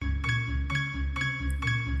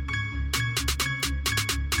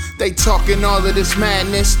They talking all of this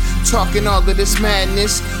madness, talking all of this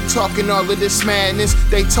madness, talking all of this madness.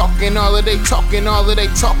 They talking all of this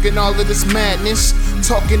madness,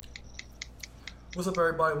 talking. What's up,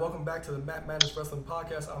 everybody? Welcome back to the Matt Madness Wrestling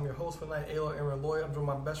Podcast. I'm your host for tonight, A'Lo and Eck. I'm joined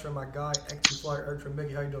by my best friend, my guy, Eck Flyer, Eric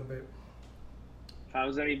Mickey. How you doing, babe? If I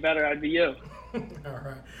was any better, I'd be you. All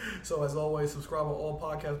right. So, as always, subscribe on all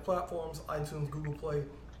podcast platforms, iTunes, Google Play,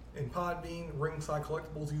 and Podbean. Ringside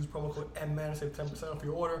Collectibles. Use promo code MMAN to save 10% off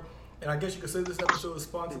your order. And I guess you could say this episode is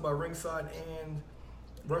sponsored by Ringside and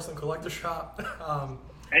Wrestling Collector Shop.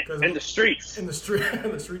 And the streets. In the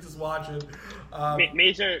streets is watching.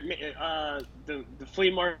 The flea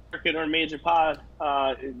market or major pod,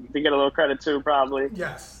 they get a little credit too, probably.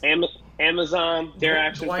 Yes. Amazon, their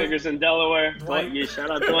action figures in Delaware. Dwight. Yeah, shout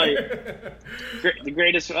out Dwight. The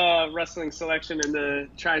greatest wrestling selection in the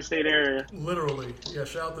tri-state area. Literally. Yeah,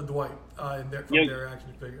 shout out to Dwight from their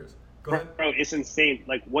action figures. Go ahead. Bro, it's insane.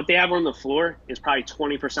 Like, what they have on the floor is probably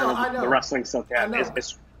 20% of the wrestling stuff they have.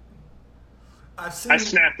 I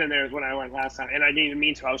snapped in there when I went last time, and I didn't even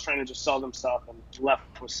mean to. I was trying to just sell them stuff and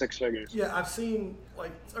left with six figures. Yeah, I've seen, like,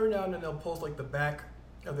 every now and then they'll post, like, the back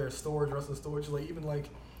of their storage, wrestling storage. Like, even, like,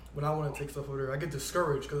 when I want to take stuff over there, I get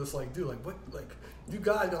discouraged because it's like, dude, like, what? Like, you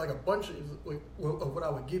guys got, like, a bunch of what I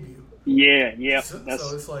would give you. Yeah. So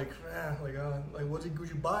it's like, would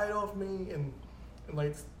you buy it off me? And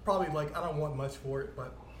like, it's probably, like, I don't want much for it,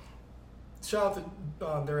 but shout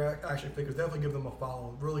out to their action figures. Definitely give them a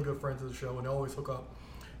follow. Really good friends of the show, and they always hook up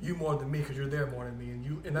you more than me because you're there more than me.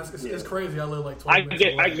 And it's crazy. I live like 20 minutes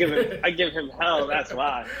away. I give him hell. That's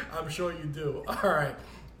why. I'm sure you do. All right.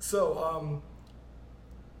 So,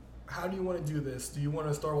 how do you want to do this? Do you want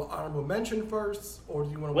to start with honorable mention first, or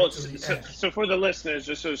do you want to wait till the end? So for the listeners,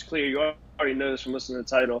 just so it's clear, you already know this from listening to the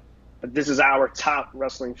title, but this is our top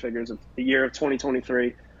wrestling figures of the year of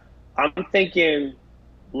 2023. I'm thinking,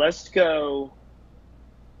 let's go.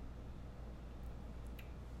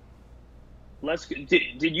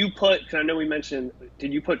 Did you put? Because I know we mentioned.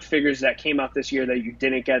 Did you put figures that came out this year that you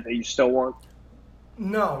didn't get that you still want?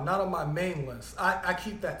 No, not on my main list. I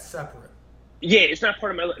keep that separate. Yeah, it's not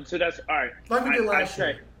part of my list. So that's all right. Like we did last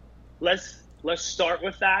year. Let's start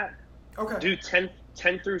with that. Okay. Do 10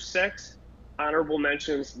 through 6 honorable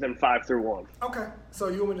mentions, then 5 through 1. Okay. So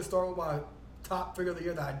you want me to start with my top figure of the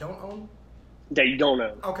year that I don't own? That you don't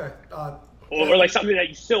own. Okay. Or like something that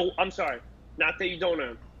you still. I'm sorry, not that you don't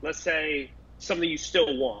own. Let's say something you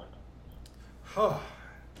still want. Or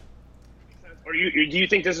do you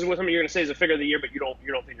think this is what something you're going to say is a figure of the year, but you don't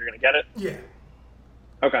think you're going to get it? Yeah.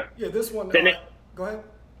 Okay. Yeah, this one. Go ahead.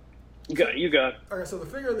 You go. Okay, so the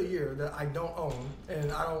figure of the year that I don't own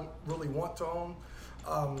and I don't really want to own,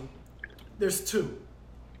 there's two,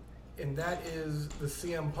 and that is the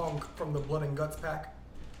CM Punk from the Blood and Guts pack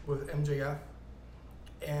with MJF,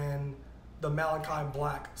 and the Malachi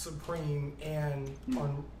Black Supreme and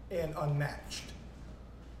Unmatched.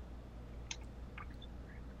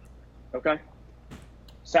 Okay.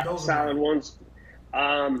 Solid ones.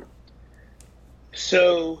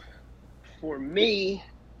 So for me,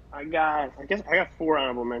 I got 4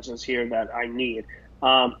 honorable mentions here that I need.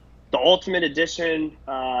 The Ultimate Edition,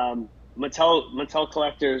 Mattel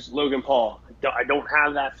Collectors, Logan Paul. I don't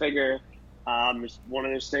have that figure. It's one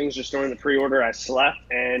of those things just during the pre-order I slept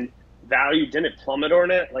and value didn't plummet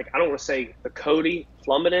on it. Like, I don't want to say the Cody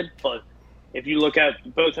plummeted, but if you look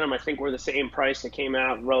at both of them, I think we're the same price. They came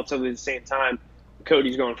out relatively the same time.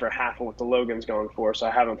 Cody's going for half of what the Logan's going for, so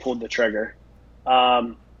I haven't pulled the trigger.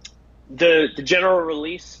 The general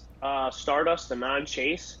release Stardust, the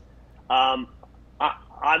non-chase.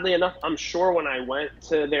 Oddly enough, I'm sure when I went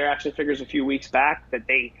to their action figures a few weeks back that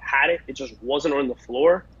they had it. It just wasn't on the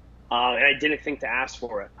floor, and I didn't think to ask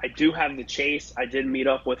for it. I do have the chase. I did meet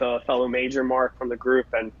up with a fellow major, Mark, from the group,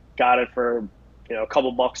 and got it for a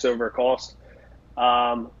couple bucks over cost.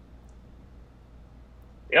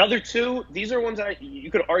 The other two, these are ones that you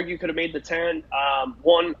could argue could have made the 10.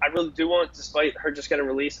 One I really do want, despite her just getting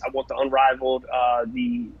released. I want the Unrivaled,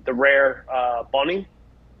 the rare Bunny.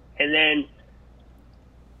 And then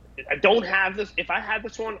I don't have this. If I had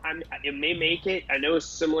this one, it may make it. I know it's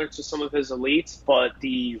similar to some of his elites, but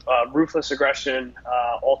the Ruthless Aggression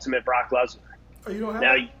Ultimate Brock Lesnar. Oh, you don't have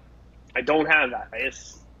that? I don't have that.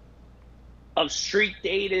 It's of street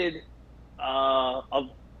dated,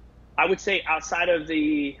 I would say outside of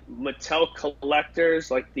the Mattel Collectors,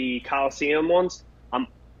 like the Coliseum ones,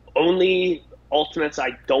 only Ultimates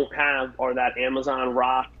I don't have are that Amazon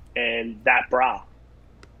Rock and that Brock.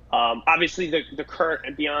 Obviously, the Kurt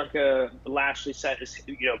and Bianca Lashley set is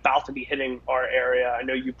about to be hitting our area. I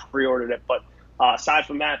know you pre-ordered it, but Aside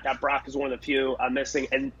from that, that Brock is one of the few I'm missing,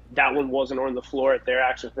 and that one wasn't on the floor at their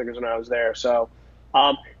action figures when I was there. So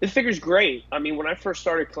the figure's great. I mean, when I first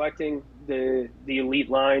started collecting the Elite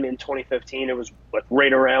line in 2015, it was like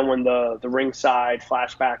right around when the ringside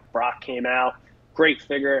flashback Brock came out. Great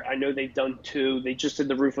figure. I know they've done two. They just did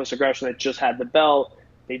the Ruthless Aggression that just had the belt.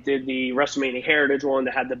 They did the WrestleMania Heritage one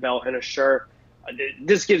that had the belt and a shirt.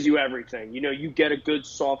 This gives you everything. You know, you get a good,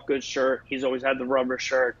 soft, good shirt. He's always had the rubber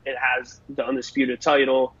shirt. It has the Undisputed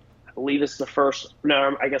title. I believe it's the first.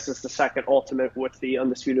 No, I guess it's the second Ultimate with the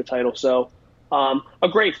Undisputed title. So, a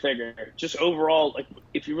great figure. Just overall, like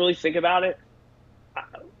if you really think about it,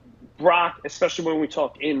 Brock, especially when we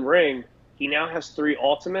talk in ring, he now has 3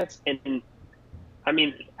 Ultimates, and I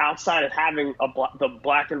mean, outside of having the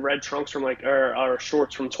black and red trunks from or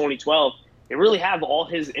shorts from 2012, they really have all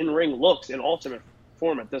his in-ring looks in Ultimate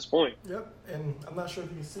form at this point. Yep, and I'm not sure if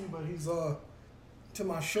you can see, but he's to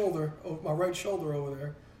my shoulder, my right shoulder over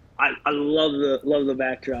there. I love the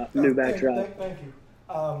backdrop, new backdrop. Thank you.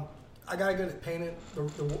 I gotta get it painted,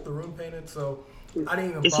 the room painted, so I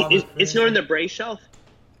didn't even bother. Is he on the Bray shelf?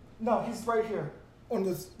 No, he's right here, on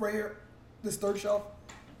this this third shelf,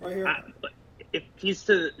 right here. If he's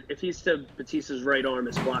to Batista's right arm,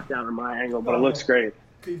 it's blocked out on my angle, but it looks great.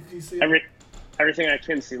 Can you see it? Everything I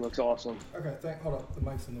can see looks awesome. Okay, hold up, the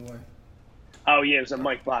mic's in the way. Oh yeah, there's a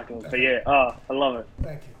mic blocking it, but yeah, I love it.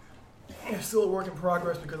 Thank you. It's still a work in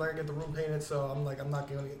progress because I gotta get the room painted, so I'm not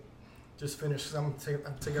gonna just finish. I'm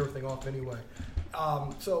gonna take everything off anyway.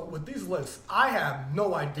 So with these lists, I have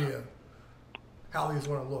no idea how these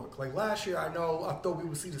are gonna look. Like last year, I thought we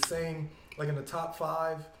would see the same, like in the top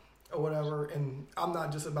 5 or whatever. And I'm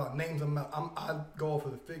not just about names. I go off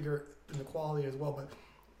of the figure and the quality as well. But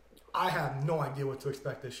I have no idea what to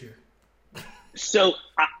expect this year. So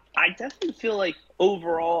I definitely feel like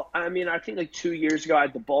overall, I mean, I think like 2 years ago I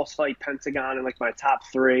had the Boss Fight Pentagon in like my top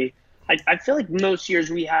 3. I feel like most years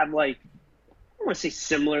we have like, I don't want to say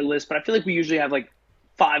similar lists, but I feel like we usually have like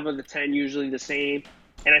 5 of the 10 usually the same.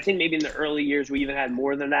 And I think maybe in the early years we even had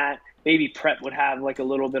more than that. Maybe Prep would have like a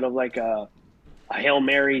little bit of like a Hail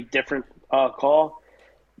Mary different call.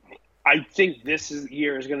 I think this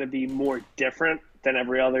year is going to be more different than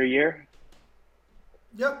every other year.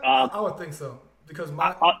 Yep, I would think so because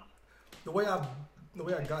the way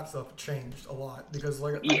I got stuff changed a lot because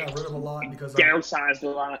I got rid of a lot because downsized a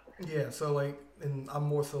lot. Yeah, so and I'm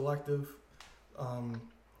more selective.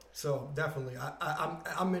 So definitely,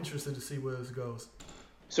 I'm interested to see where this goes.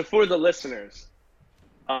 So for the listeners,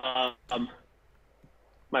 my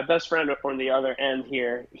best friend on the other end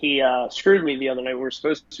here, he screwed me the other night. We were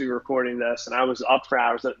supposed to be recording this, and I was up for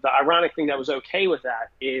hours. The ironic thing that was okay with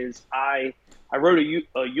that is I wrote a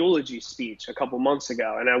eulogy speech a couple months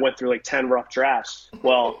ago, and I went through like 10 rough drafts.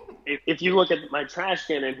 Well, if you look at my trash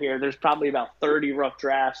can in here, there's probably about 30 rough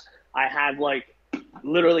drafts. I had like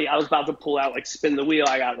literally, I was about to pull out, like spin the wheel.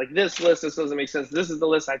 I got like this list. This doesn't make sense. This is the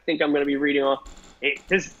list I think I'm going to be reading off.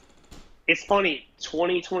 It's funny,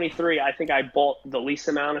 2023, I think I bought the least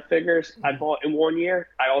amount of figures I bought in 1 year.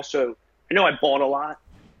 I know I bought a lot.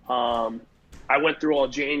 I went through all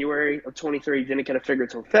January of 23, didn't get a figure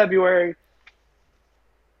until February.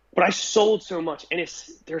 But I sold so much, and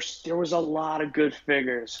there was a lot of good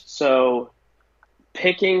figures. So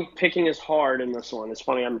picking is hard in this one. It's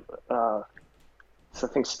funny, I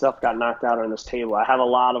think stuff got knocked out on this table. I have a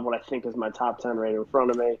lot of what I think is my top 10 right in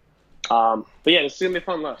front of me. But yeah, it's going to be a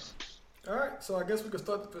fun list. All right, so I guess we can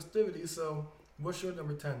start the festivities. So what's your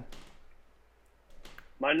number 10?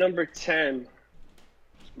 My number 10,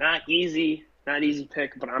 not easy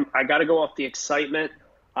pick, but I got to go off the excitement.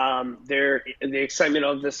 The excitement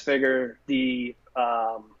of this figure, the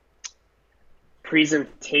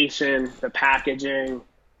presentation, the packaging,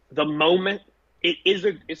 the moment.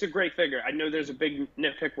 It's a great figure. I know there's a big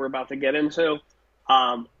nitpick we're about to get into,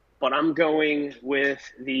 but I'm going with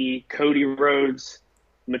the Cody Rhodes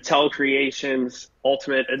Mattel Creations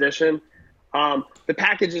Ultimate Edition. The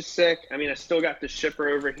package is sick. I mean, I still got the shipper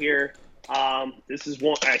over here. This is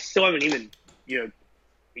one I still haven't even,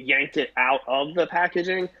 yanked it out of the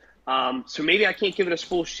packaging. So maybe I can't give it a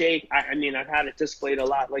full shake. I mean, I've had it displayed a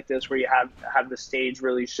lot like this where you have the stage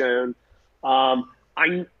really shown. I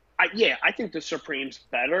think the Supreme's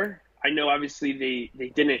better. I know obviously they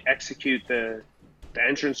didn't execute the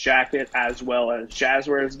entrance jacket as well as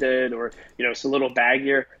Jazzwares did, or it's a little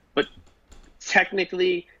baggier. But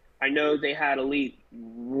technically, I know they had Elite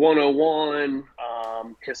 101,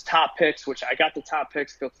 his top picks, which I got the top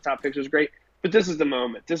picks. Thought the top picks was great. But this is the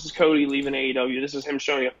moment. This is Cody leaving AEW. This is him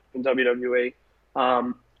showing up in WWE.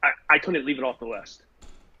 I couldn't leave it off the list.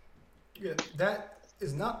 Yeah, that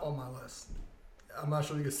is not on my list. I'm not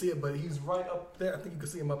sure you can see it, but he's right up there. I think you can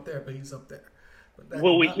see him up there, but he's up there. But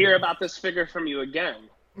will we hear about this figure from you again?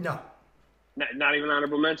 No. Not even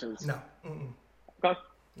honorable mentions? No. Mm-mm. Okay.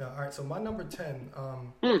 No. All right, so my number 10.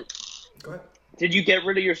 Go ahead. Did you get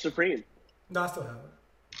rid of your Supreme? No, I still have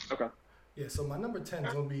it. Okay. Yeah, so my number 10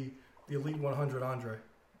 is going to be the Elite 100 Andre.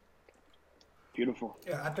 Beautiful.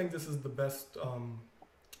 Yeah, I think this is the best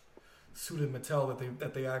suited Mattel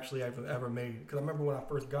that they actually ever made. Because I remember when I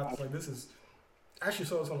first got this, like, this is... I actually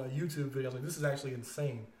saw this on a YouTube video. I was like, this is actually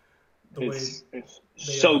insane. It's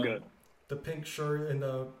so good. The pink shirt and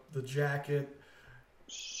the jacket.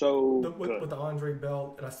 So with good. the Andre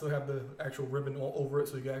belt, and I still have the actual ribbon all over it,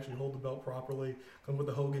 so you can actually hold the belt properly. Come with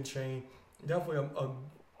the Hogan chain. Definitely a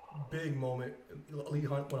big moment. Elite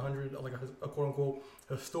 100, like a quote-unquote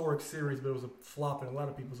historic series, but it was a flop in a lot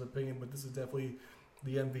of people's opinion. But this is definitely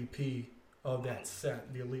the MVP of that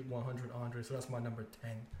set, the Elite 100 Andre. So that's my number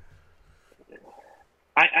 10.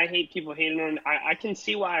 I hate people hating on it. I can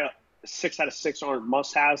see why 6 out of 6 aren't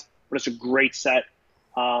must-haves, but it's a great set.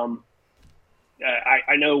 I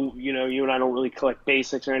know, you and I don't really collect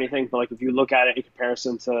basics or anything, but like if you look at it in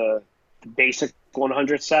comparison to the basic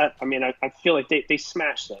 100 set, I mean, I feel like they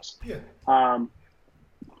smashed this. Yeah.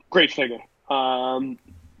 Great figure. My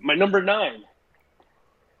number 9.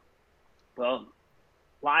 Well,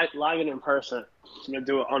 live and in person. I'm gonna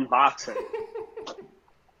do an unboxing.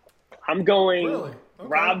 I'm going Really? Okay.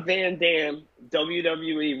 Rob Van Dam,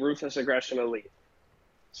 WWE Ruthless Aggression Elite.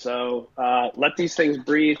 So let these things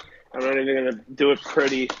breathe. I'm not even going to do it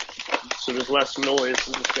pretty, so there's less noise.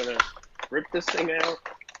 I'm just going to rip this thing out.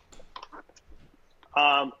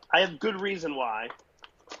 I have good reason why.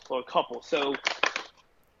 Well, a couple. So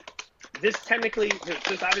this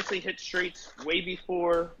obviously hit streets way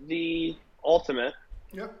before the Ultimate.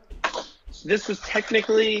 Yep. So this is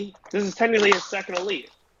technically his second Elite.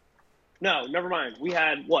 No, never mind. We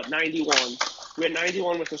had, 91? We had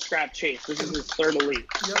 91 with the scrap chase. This is his third Elite.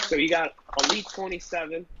 Yep. So you got Elite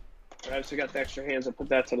 27. I also got the extra hands. I put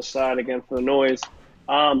that to the side again for the noise.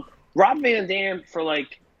 Rob Van Dam,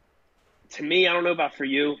 to me, I don't know about for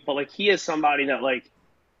you, but, he is somebody that,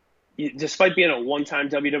 despite being a one-time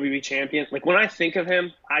WWE champion, when I think of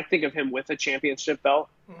him with a championship belt.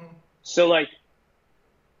 Mm-hmm. So,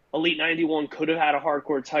 Elite 91 could have had a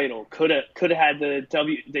hardcore title, could have had the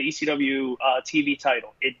ECW TV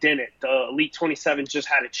title. It didn't. The Elite 27 just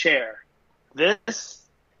had a chair.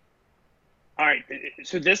 All right.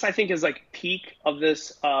 So this I think is peak of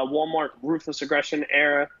this Walmart Ruthless Aggression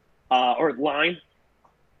era or line.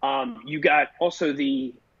 You got also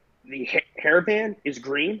the hairband is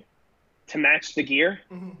green to match the gear.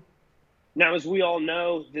 Mm-hmm. Now, as we all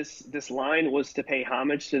know, this line was to pay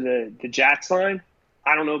homage to the Jax line.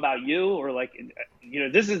 I don't know about you or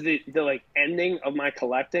this is the ending of my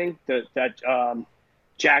collecting that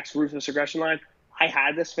Jack's Ruthless Aggression line. I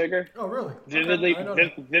had this figure. Oh, really?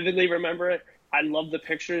 Vividly remember it. I love the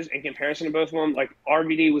pictures in comparison to both of them.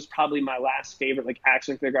 RVD was probably my last favorite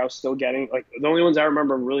action figure I was still getting. The only ones I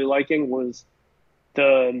remember really liking was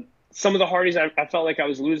some of the Hardys I felt like I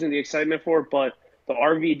was losing the excitement for, but the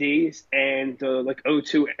RVDs and the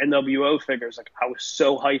 02 NWO figures, I was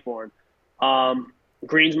so hyped on.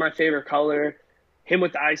 Green's my favorite color. Him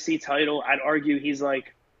with the IC title, I'd argue he's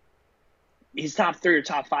top 3 or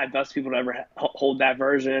top 5 best people to ever hold that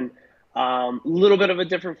version. Little bit of a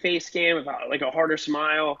different face game, a harder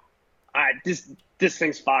smile. This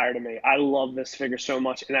thing's fire to me. I love this figure so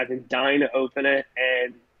much, and I've been dying to open it.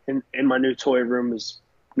 And in my new toy room is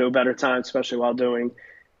no better time, especially while doing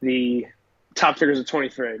the top figures of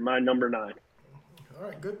 23. My number 9. All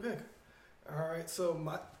right, good pick. All right, so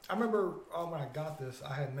I remember when I got this,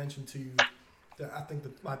 I had mentioned to you that I think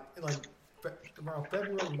around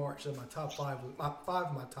February, March, that my top 5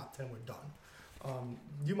 of my top 10 were done.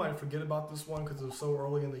 You might forget about this one because it was so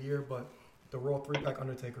early in the year, but the Raw 3-pack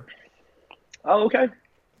Undertaker. Oh, okay.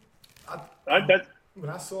 When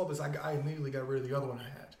I saw this, I immediately got rid of the other one I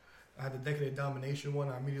had. I had the Decade of Domination one.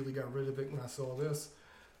 I immediately got rid of it when I saw this.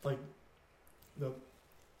 The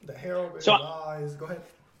hair over his eyes. Go ahead.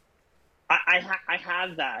 I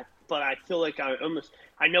have that, but I feel like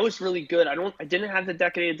I know it's really good. I didn't have the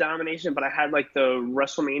Decade of Domination, but I had the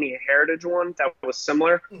WrestleMania Heritage one that was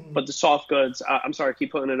similar, mm-hmm. but the soft goods. I'm sorry,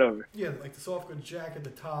 keep putting it over. Yeah, the soft goods jacket,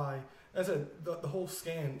 the tie. As I said, the whole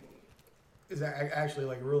scan is actually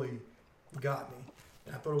really got me.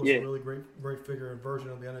 And I thought it was a really great figure and version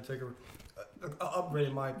of the Undertaker. Upgrade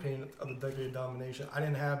in my opinion of the Decade of Domination. I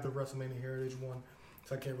didn't have the WrestleMania Heritage one,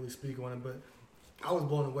 so I can't really speak on it, but I was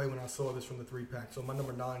blown away when I saw this from the 3-pack. So my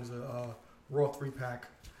number 9 is a Raw 3-pack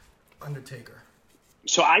Undertaker.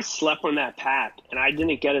 So I slept on that pack, and I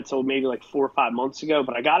didn't get it till maybe like 4 or 5 months ago.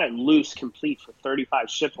 But I got it loose, complete for 35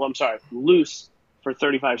 shipped. Well, I'm sorry, loose for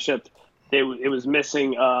 35 shipped. It was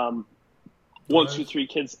missing The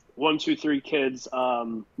legs. 1, 2, 3 kids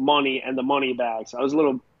money and the money bag. So I was a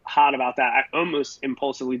little hot about that. I almost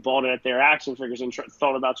impulsively bought it at their action figures and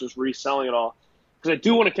thought about just reselling it all because I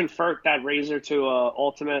do want to convert that Razor to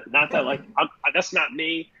Ultimate. Not that like that's not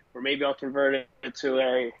me, or maybe I'll convert it to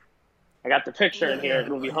a. I got the picture in Yeah, here. yeah.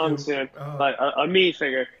 It'll be hung You. soon, but a me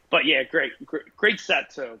figure. But yeah, great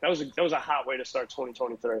set too. That was a hot way to start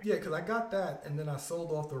 2023. Yeah, because I got that, and then I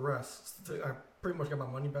sold off the rest. So I pretty much got my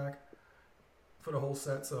money back for the whole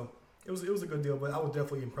set. So it was a good deal. But I was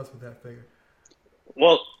definitely impressed with that figure.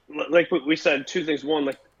 Well, like we said, two things. One,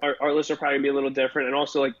 like our lists are probably gonna be a little different, and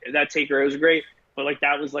also like that taker was great, but like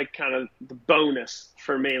that was like kind of the bonus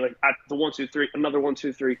for me. Like the 1, 2, 3, another 1,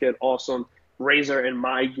 2, 3 kid, awesome. Razor and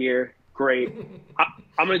my gear, great.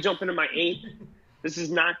 I'm gonna jump into my 8. This is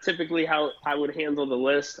not typically how I would handle the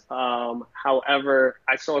list. However,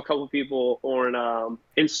 I saw a couple people on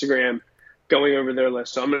Instagram going over their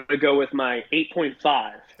list, so I'm gonna go with my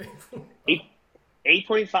 8.5.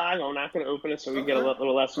 8.5, I'm not going to open it so we get a Okay.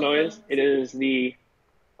 little less Okay. noise. It is the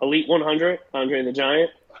Elite 100, Andre the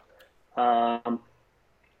Giant.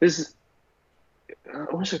 This is,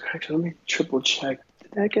 what's it actually? Let me triple check.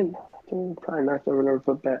 Did that get, probably not going to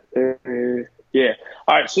put that there. Yeah.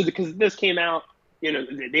 All right. So because this came out,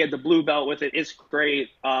 they had the blue belt with it. It's great.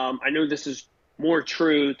 I know this is more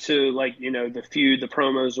true to like, the feud, the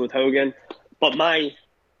promos with Hogan, but my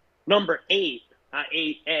number 8,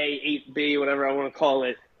 8A, 8B, whatever I want to call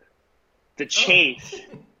it, the Oh. chase.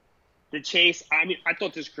 The chase. I mean, I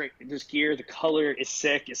thought this gear, the color is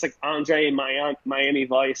sick. It's like Andre in Miami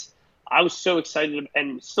Vice. I was so excited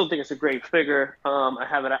and still think it's a great figure. I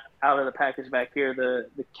have it out of the package back here,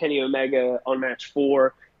 the Kenny Omega Unmatched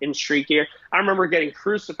 4 in street gear. I remember getting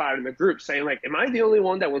crucified in the group saying, like, am I the only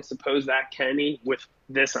one that wants to pose that Kenny with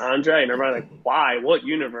this Andre? And everybody like, why? What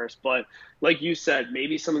universe? But like you said,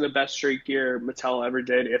 maybe some of the best street gear Mattel ever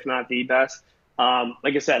did, if not the best.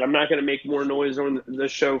 Like I said, I'm not going to make more noise on the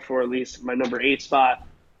show for at least my number 8 spot,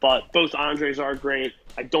 but both Andres are great.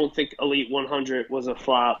 I don't think Elite 100 was a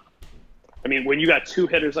flop. I mean, when you got two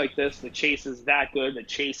hitters like this, the chase is that good. The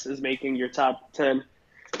chase is making your top 10.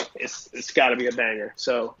 It's got to be a banger.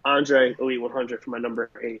 So Andre, Elite 100 for my number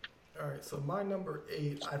 8. All right. So my number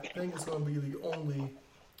 8, I think it's going to be the only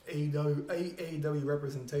AEW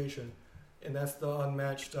representation, and that's the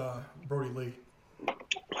unmatched Brody Lee.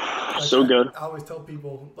 Like So good. I always tell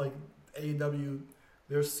people, like AEW,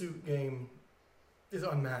 their suit game is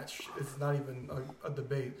unmatched. It's not even a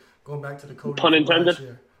debate. Going back to the Cody Pun from last intended.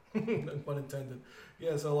 year, pun intended.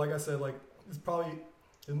 Yeah. So like I said, like it's probably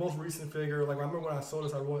his most recent figure. Like I remember when I saw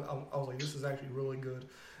this, I was like, this is actually really good.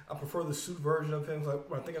 I prefer the suit version of him. Like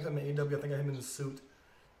when I think of him in AEW, I think of him in the suit.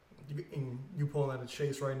 You pulling out a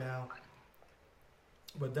chase right now,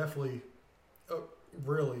 but definitely,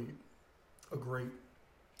 really a great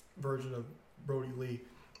version of Brody Lee,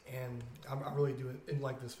 and I really do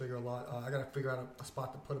like this figure a lot. I got to figure out a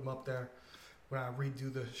spot to put him up there when I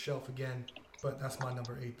redo the shelf again. But that's my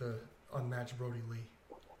number 8, the unmatched Brody Lee.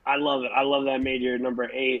 I love it. I love that made your number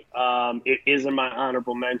 8. It is in my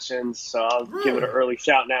honorable mentions, so I'll give it an Really? early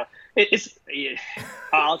shout now.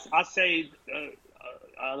 I'll say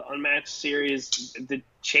unmatched series, the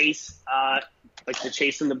chase, like the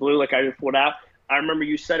chase in the blue, like I just pulled out. I remember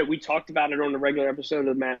you said it. We talked about it on the regular episode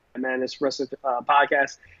of the Madness Wrestling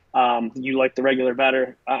podcast. You like the regular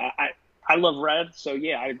better. I love red, so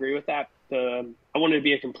yeah, I agree with that. I wanted to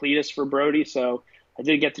be a completist for Brody, so I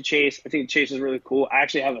did get the chase. I think the chase is really cool. I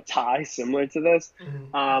actually have a tie similar to this.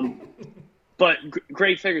 But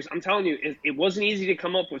great figures. I'm telling you, it wasn't easy to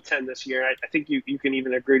come up with 10 this year. I think you can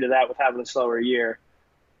even agree to that with having a slower year.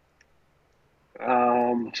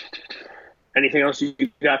 Anything else you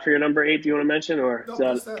got for your number 8? Do you want to mention, or No, is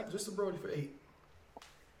that... just that, just the Brody for 8.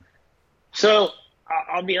 So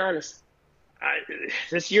I'll be honest.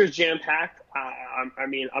 This year's jam packed. I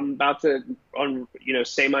mean, I'm about to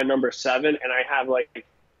say my number 7, and I have like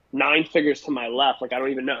 9 figures to my left. Like I don't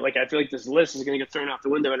even know. Like I feel like this list is going to get thrown out the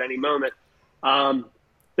window at any moment.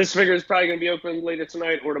 This figure is probably going to be open later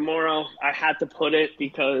tonight or tomorrow. I had to put it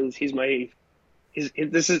because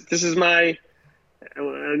this is my... I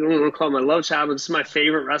don't want to call him my love child, but this is my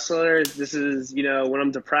favorite wrestler. This is, when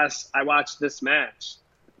I'm depressed, I watch this match.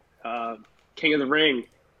 King of the Ring,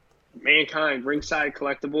 Mankind, Ringside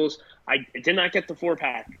Collectibles. I did not get the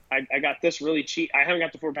 4-pack. I got this really cheap. I haven't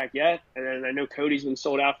got the 4-pack yet, and then I know Cody's been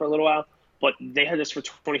sold out for a little while. but they had this for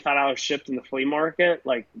 $25 shipped in the flea market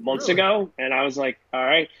like months Really? ago, and I was like, all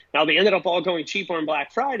right. Now they ended up all going cheaper on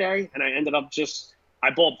Black Friday, and I ended up I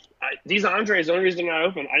bought these Andres. The only reason I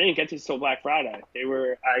opened, I didn't get these till Black Friday.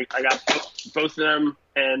 I got both of them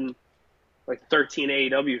and like 13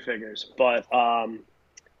 AEW figures, but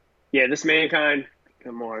yeah, this Mankind,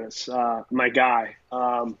 come on, it's my guy.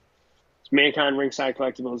 It's Mankind Ringside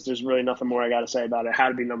Collectibles. There's really nothing more I got to say about it. It had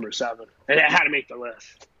to be number 7, and it had to make the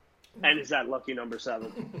list. And it's that lucky number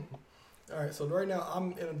 7. All right, so right now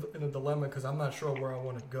I'm in a dilemma because I'm not sure where I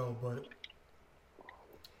want to go, but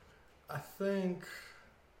I think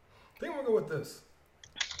I'm gonna go with this.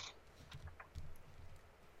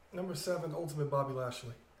 Number 7, Ultimate Bobby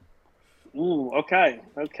Lashley. Ooh, okay.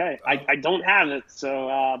 I don't have it,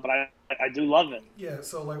 so but I do love it. Yeah,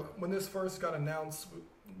 so like when this first got announced,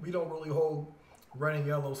 we don't really hold red and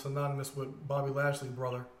yellow synonymous with Bobby Lashley,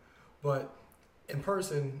 brother, but in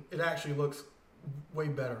person, it actually looks way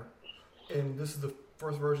better. And this is the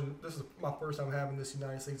first version. This is my first time having this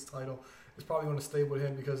United States title. It's probably going to stay with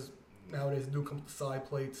him because nowadays they do come with side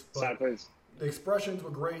plates. But Side plates. the expressions were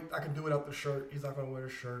great. I can do it out the shirt. He's not going to wear a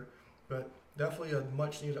shirt. But definitely a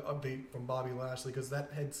much needed update from Bobby Lashley because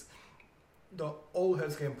the old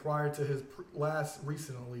head scan prior to his last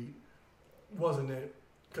recent elite wasn't it.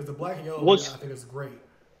 Because the black and yellow, I think is great.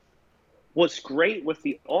 What's great with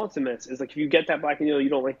the Ultimates is like if you get that black and yellow, you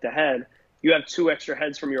don't like the head. You have 2 extra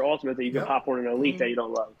heads from your Ultimate that you can pop on an Elite that you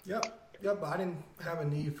don't love. Yep, but I didn't have a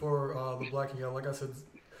need for the black and yellow. Like I said,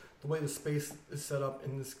 the way the space is set up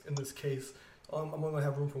in this case, I'm only gonna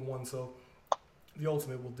have room for one, so the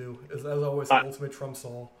Ultimate will do. As always, the Ultimate trumps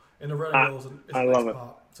all, and the red and yellow is a nice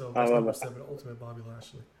pop. So that's number 7, Ultimate Bobby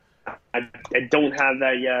Lashley. I don't have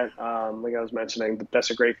that yet, like I was mentioning, but that's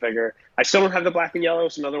a great figure. I still don't have the black and yellow.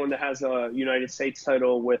 It's another one that has a United States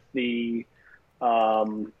title with the.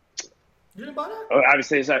 You didn't buy that?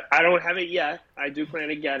 Obviously, I don't have it yet. I do plan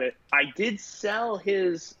to get it. I did sell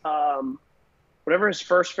his whatever his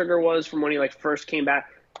first figure was from when he like first came back.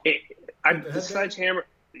 The sledgehammer.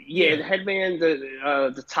 Yeah, the headband,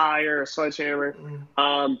 the tire, sledgehammer,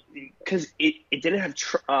 because it didn't have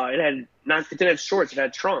it didn't have shorts. It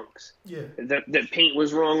had trunks. Yeah, the paint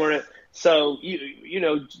was wrong on it. So you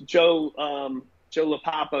know Joe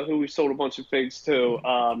LaPapa, who we sold a bunch of figs to,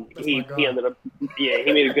 he ended up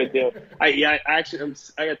he made a good deal. I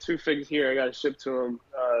got 2 figs here. I got to ship to him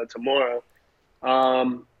tomorrow.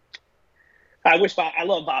 I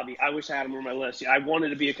love Bobby. I wish I had him on my list. I wanted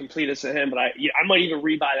to be a completist of him, but I might even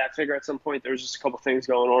rebuy that figure at some point. There's just a couple things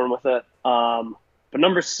going on with it. But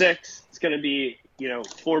number 6 is going to be,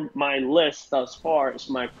 for my list thus far, it's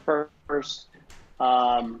my first.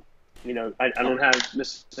 I don't have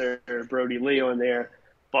Mr. Brody Lee on there,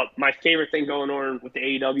 but my favorite thing going on with the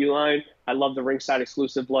AEW line, I love the ringside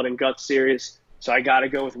exclusive Blood and Guts series. So I got to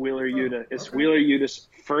go with Wheeler Yuta. It's Wheeler Yuta's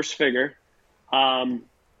first figure.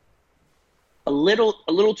 A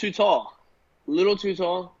little too tall.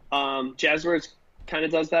 Jazzwords kind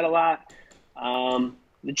of does that a lot.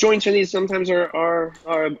 The joints in these sometimes are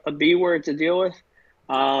a B word to deal with.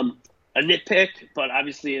 A nitpick, but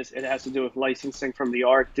obviously it has to do with licensing from the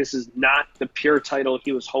art. This is not the pure title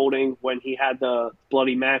he was holding when he had the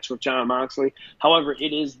bloody match with Jon Moxley. However,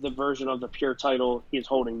 it is the version of the pure title he's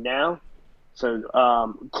holding now. So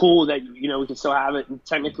cool that we can still have it. And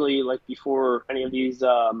technically, like before any of these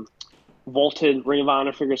vaulted Ring of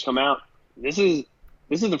Honor figures come out, this is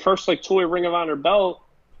the first like toy Ring of Honor belt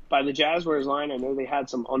by the Jazzwares line. I know they had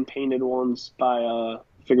some unpainted ones by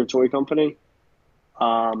Figure Toy Company.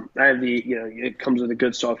 I have it comes with a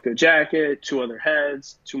good soft good jacket, 2 other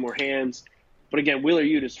heads, 2 more hands. But again, Wheeler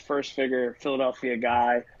Yuta's first figure, Philadelphia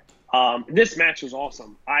guy. This match was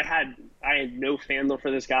awesome. I had no fandom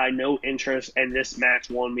for this guy, no interest, and this match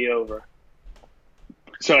won me over.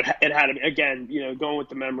 So it had, again, going with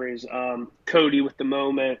the memories, Cody with the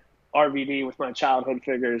moment, RVD with my childhood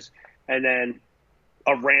figures, and then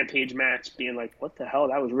a Rampage match being like, what the hell,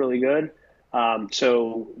 that was really good.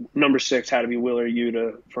 So number 6 had to be Wheeler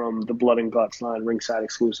Yuta from the Blood and Guts line, ringside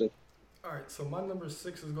exclusive. All right, so my number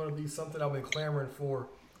 6 is going to be something I've been clamoring for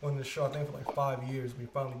on this show, I think for like 5 years. We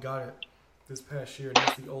finally got it this past year, and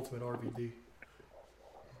that's the Ultimate RVD.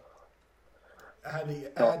 I had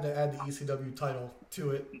to add the ECW title to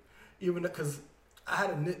it, even because I had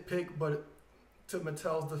a nitpick, but to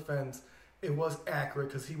Mattel's defense, it was accurate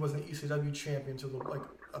because he wasn't ECW champion until like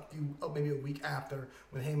maybe a week after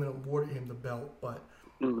when Heyman awarded him the belt. But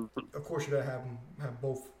of course, you gotta have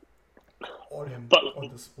both on him on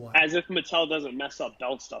display. As if Mattel doesn't mess up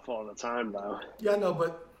belt stuff all the time, though. Yeah, I know,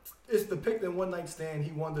 but it's depicted in One Night Stand.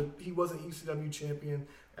 He wasn't ECW champion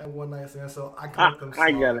and one night stand, so I collect them.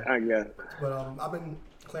 I get it. I get it. But I've been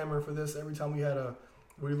clamoring for this every time we had a.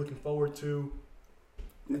 We're looking forward to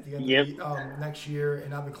at the end of the, next year,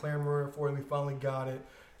 and I've been clamoring for it. And we finally got it,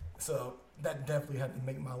 so that definitely had to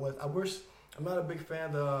make my list. I wish I'm not a big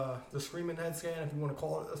fan of the Screaming Head scan, if you want to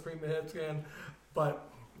call it a Screaming Head scan, but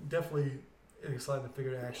definitely excited to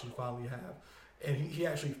figure to actually finally have, and he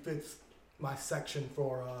actually fits my section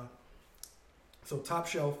for. So top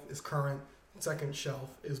shelf is current, second shelf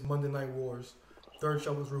is Monday Night Wars, third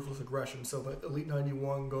shelf is Ruthless Aggression. So the Elite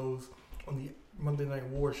 91 goes on the Monday Night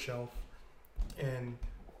Wars shelf, and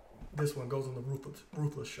this one goes on the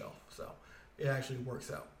Ruthless shelf. So it actually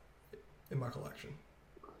works out in my collection.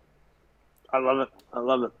 I love it.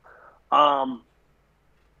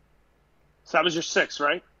 So that was your 6,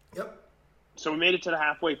 right? Yep. So we made it to the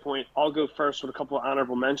halfway point. I'll go first with a couple of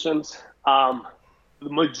honorable mentions. The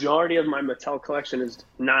majority of my Mattel collection is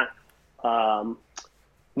not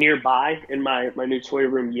nearby in my new toy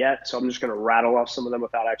room yet, so I'm just going to rattle off some of them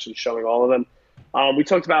without actually showing all of them. We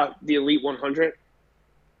talked about the Elite 100.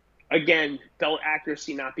 Again, belt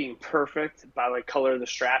accuracy not being perfect by like color of the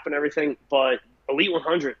strap and everything, but Elite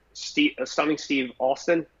 100, Stunning Steve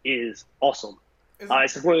Austin is awesome. It's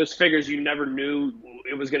like one of those figures you never knew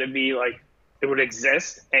it was going to be like it would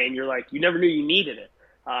exist, and you're like, you never knew you needed it.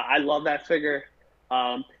 I love that figure.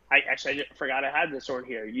 I forgot I had this on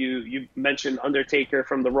here. You mentioned Undertaker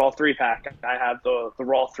from the Raw 3-pack. I have the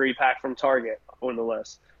Raw 3-pack from Target on the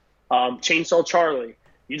list. Chainsaw Charlie.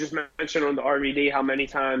 You just mentioned on the RVD how many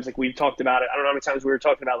times like we've talked about it. I don't know how many times we were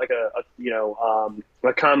talking about like a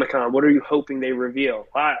Comic-Con. What are you hoping they reveal?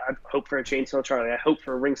 I hope for a Chainsaw Charlie. I hope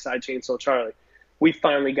for a ringside Chainsaw Charlie. We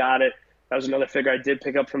finally got it. That was another figure I did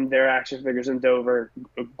pick up from their action figures in Dover.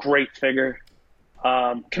 A great figure.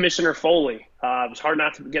 Commissioner Foley. It was hard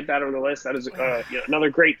not to get that on the list. That is another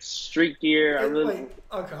great street gear.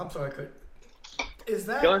 Okay, I'm sorry. Is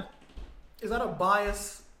that a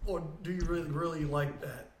bias, or do you really like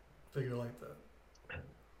that figure like that?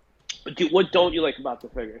 What don't you like about the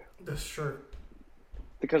figure? The shirt.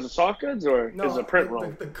 Because of soft goods, or is it print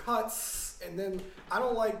wrong? The cuts, and then I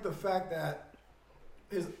don't like the fact that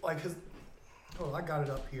his. Oh, I got it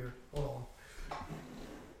up here. Hold on.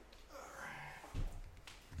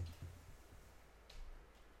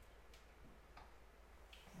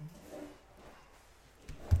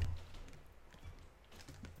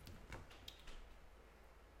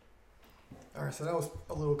 All right, so that was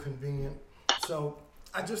a little convenient. So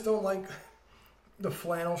I just don't like the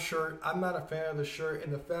flannel shirt. I'm not a fan of the shirt,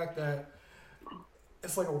 and the fact that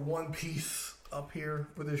it's like a one piece up here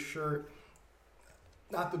with this shirt.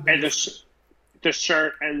 Not the biggest. And the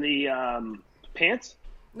shirt and the pants?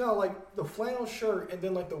 No, like the flannel shirt, and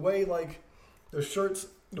then like the way like the shirts,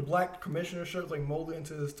 the black commissioner shirts, like molded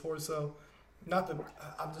into his torso.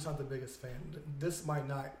 I'm just not the biggest fan. This might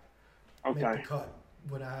not make the cut,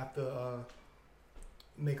 but I have to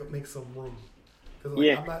make some room because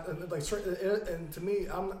I'm not like and to me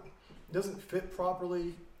it doesn't fit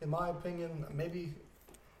properly in my opinion. Maybe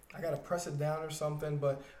I gotta press it down or something,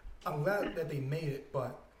 but I'm glad that they made it,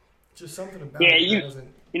 but just something about it that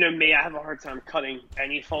doesn't. You know me, I have a hard time cutting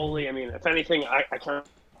any Foley. I mean, if anything, I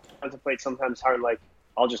contemplate sometimes hard, like,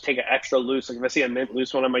 I'll just take an extra loose. Like, if I see a mint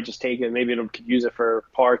loose one, I might just take it. Maybe it'll could use it for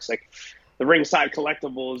parts. Like, the Ringside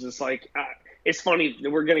Collectibles is like, it's funny that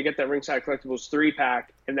we're going to get that Ringside Collectibles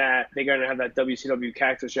 3-pack and that they're going to have that WCW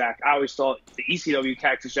Cactus Jack. I always thought the ECW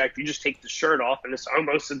Cactus Jack, you just take the shirt off and it's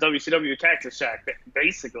almost a WCW Cactus Jack,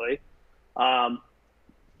 basically.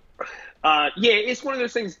 It's one of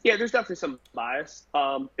those things. Yeah, there's definitely some bias.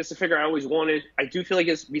 It's a figure I always wanted. I do feel like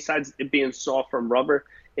it's, besides it being soft from rubber,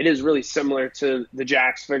 it is really similar to the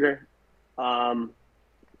Jax figure.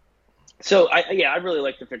 So I really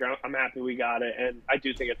like the figure. I'm happy we got it, and I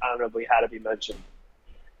do think it honorably had to be mentioned.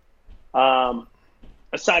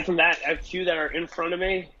 Aside from that, I have a few that are in front of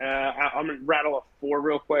me. I'm going to rattle off 4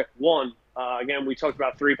 real quick. One, again, we talked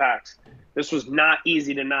about 3-packs. This was not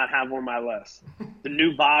easy to not have on my list. The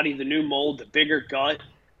new body, the new mold, the bigger gut.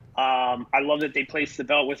 I love that they placed the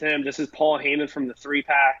belt with him. This is Paul Heyman from the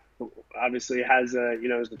 3-pack. Obviously, it has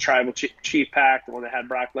the Tribal Chief pack, the one that had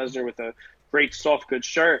Brock Lesnar with a great soft goods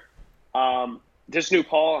shirt. This new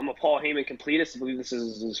Paul, I'm a Paul Heyman completist. I believe this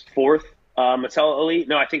is his 4th Mattel Elite.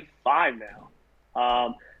 No, I think 5 now.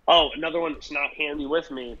 Another one that's not handy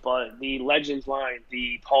with me, but the Legends line,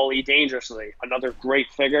 the Paul E. Dangerously, another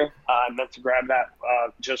great figure. I meant to grab that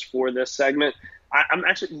just for this segment.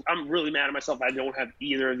 I'm really mad at myself. I don't have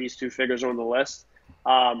either of these 2 figures on the list.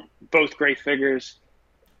 Both great figures.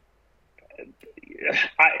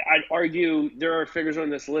 I'd argue there are figures on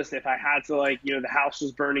this list. If I had to, like, the house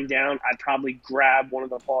was burning down, I'd probably grab one of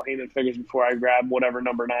the Paul Heyman figures before I grab whatever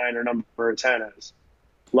number 9 or number 10 is.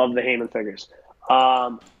 Love the Heyman figures.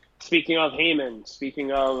 Speaking of Heyman,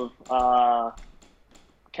 speaking of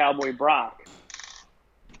Cowboy Brock,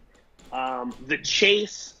 the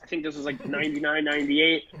Chase, I think this was like 99,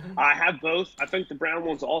 98. I have both. I think the brown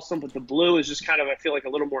one's awesome, but the blue is just kind of, I feel like, a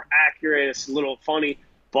little more accurate. It's a little funny.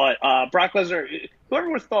 But Brock Lesnar, whoever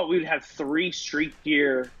would have thought we would have 3 Street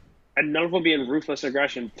Gear, and none of them being Ruthless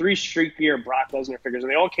Aggression, 3 Street Gear Brock Lesnar figures.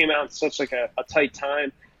 And they all came out in such like a tight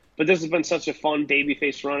time. But this has been such a fun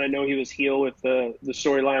babyface run. I know he was heel with the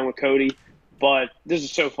storyline with Cody, but this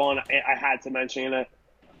is so fun. I had to mention it.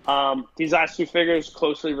 These last 2 figures,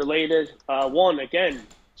 closely related. One, again,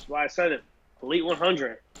 that's why I said it, Elite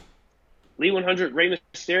 100. Elite 100, Rey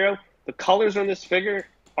Mysterio. The colors on this figure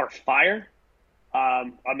are fire.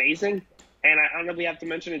 Amazing. And I don't know if we have to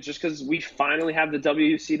mention it just because we finally have the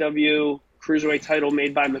WCW Cruiserweight title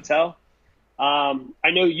made by Mattel.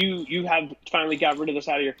 I know you have finally got rid of this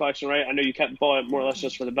out of your collection, right? I know you bought it more or less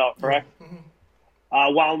just for the belt, correct?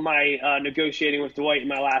 Mm-hmm. While my negotiating with Dwight in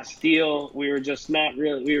my last deal, we were just not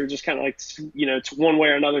really. We were just kind of like, one way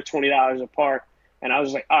or another, $20 apart. And I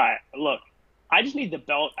was like, all right, look, I just need the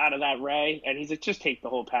belt out of that Ray. And he's like, just take the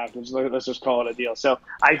whole package. Let's just call it a deal. So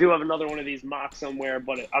I do have another one of these mocks somewhere,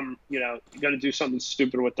 but I'm, going to do something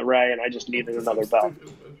stupid with the Ray, and I just needed another belt.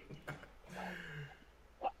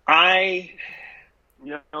 I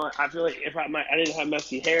feel like if I didn't have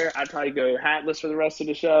messy hair, I'd probably go hatless for the rest of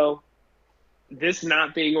the show. This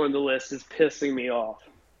not being on the list is pissing me off.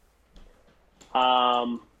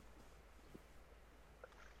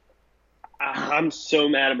 I'm so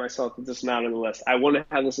mad at myself that this is not on the list. I want to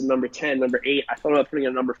have this at number 10, number 8. I thought about putting it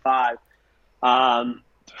at number 5.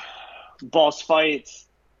 Boss Fights,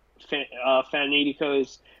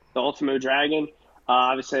 Fanaticos, The Ultimo Dragon.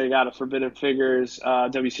 Obviously, I got a Forbidden Figures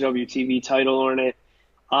WCW TV title on it.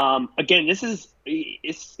 Again, it's a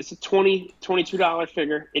 $22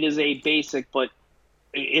 figure. It is a basic, but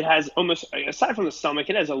it has almost, aside from the stomach,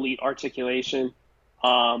 it has elite articulation.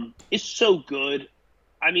 It's so good.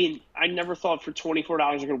 I mean, I never thought for $24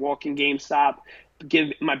 I could walk in GameStop, give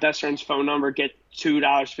my best friend's phone number, get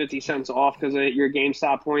 $2.50 off because of your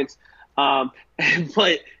GameStop points.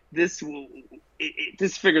 But this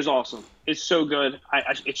figure's awesome. It's so good.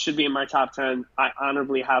 It should be in my top 10. I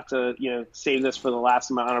honorably have to, save this for the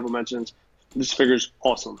last of my honorable mentions. This figure's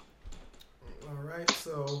awesome. All right.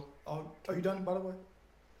 So, are you done, by the way?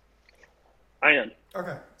 I am.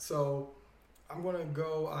 Okay. So, I'm going to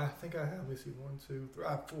go, I think I have, let me see, 1, 2, 3,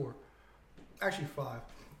 I have 4. Actually, 5.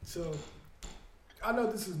 So, I know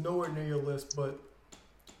this is nowhere near your list, but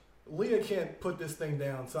Leah can't put this thing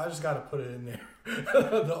down, so I just got to put it in there.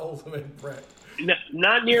 The Ultimate Brett. No,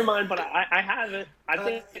 not near mine, but I have it.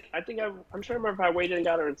 I'm trying to remember if I waited and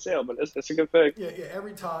got her on sale, but it's a good thing. Yeah.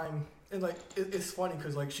 Every time, and like it's funny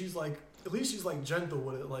because like she's like, at least she's like gentle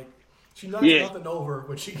with it. Like she knocks nothing over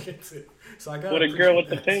when she gets it. So I got what a girl with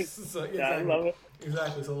the pink. So, yeah, I love it.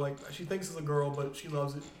 Exactly. So like she thinks it's a girl, but she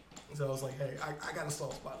loves it. So I was like, hey, I got a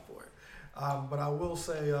soft spot for it. But I will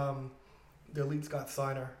say, the Elite Scott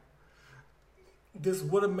Steiner. This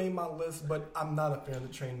would have made my list, but I'm not a fan of the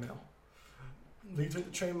chainmail. You took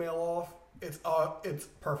the chainmail off, it's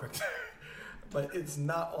perfect. But it's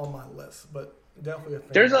not on my list, but definitely a fan.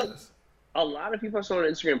 There's a lot of people I saw on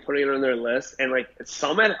Instagram putting it on their list, and like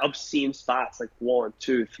some had obscene spots, like 1,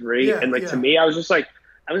 2, 3. And like to me, I was like,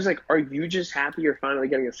 are you just happy you're finally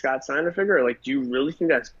getting a Scott Steiner figure? Or like, do you really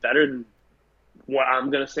think that's better than what I'm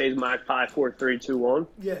gonna say is my 5, 4, 3, 2, 1?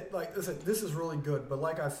 Yeah, like listen, this is really good, but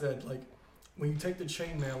like I said, like when you take the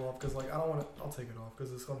chainmail off, because like I don't want to, I'll take it off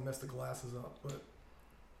because it's gonna mess the glasses up, but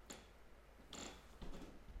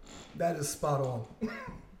that is spot on.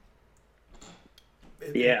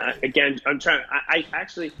 Again, I'm trying. I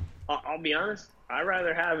actually, I'll be honest. I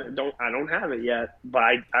rather have it. I don't have it yet, but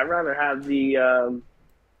I rather have the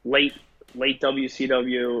late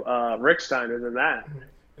WCW Rick Steiner than that.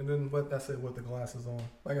 And then that's it with the glasses on.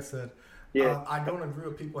 Like I said, I don't agree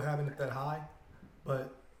with people having it that high,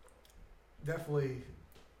 but definitely.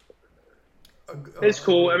 It's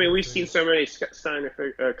cool. I mean, we've seen so many Steiner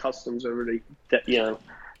customs over the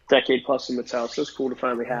decade plus in Mattel, so it's cool to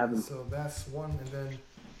finally have them. So that's one, and then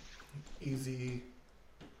easy.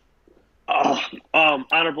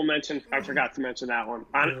 Honorable mention. I forgot to mention that one.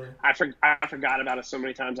 Really? I forgot about it so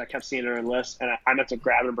many times. I kept seeing it on lists, and I meant to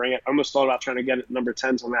grab it and bring it. I almost thought about trying to get it number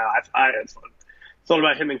 10 till now. I thought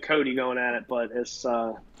about him and Cody going at it, but it's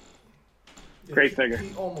great figure.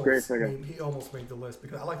 Great figure. He almost made the list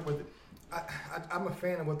because I like it with it. I'm a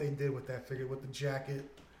fan of what they did with that figure, with the jacket,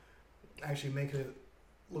 actually making it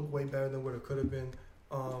look way better than what it could have been.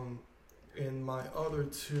 And my other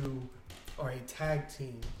two are a tag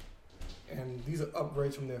team, and these are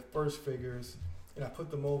upgrades from their first figures, and I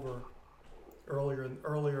put them over earlier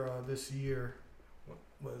this year.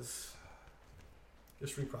 Was the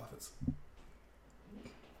Street Profits,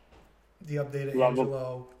 the updated Love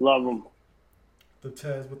Angelo, Love them. the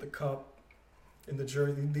Tez with the cup, and the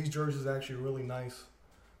jersey. These jerseys are actually really nice,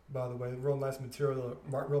 by the way. Real nice material.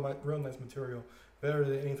 Real nice material. Better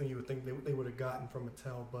than anything you would think they would have gotten from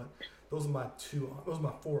Mattel. But those are my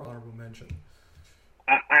four honorable mentions.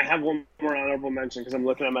 I have one more honorable mention because I'm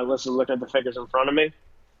looking at my list and looking at the figures in front of me.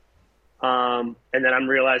 And then I'm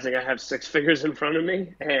realizing I have 6 figures in front of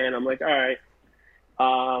me, and I'm like, all right.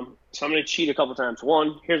 So I'm going to cheat a couple times.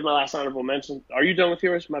 One, here's my last honorable mention. Are you done with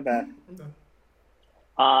yours? My bad. Okay.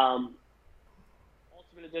 Ultimate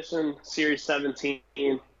Edition, Series 17.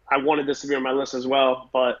 I wanted this to be on my list as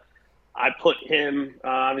well, but I put him,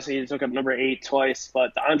 obviously he took up number 8 twice,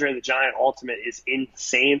 but the Andre the Giant Ultimate is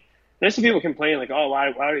insane. There's some people complain like, oh,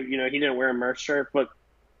 why, he didn't wear a merch shirt, but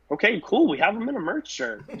okay, cool. We have him in a merch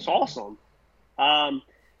shirt. It's awesome.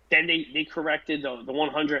 Then they corrected the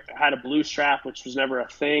 100 had a blue strap, which was never a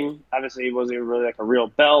thing. Obviously, it wasn't really like a real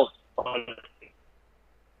belt, but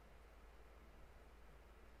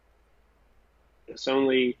it's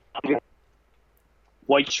only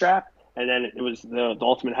white strap, and then it was the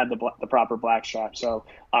Ultimate had the proper black strap. So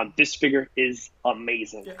this figure is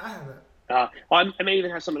amazing. Yeah, I have it. I may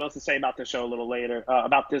even have something else to say about the show a little later,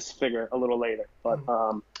 about this figure a little later. But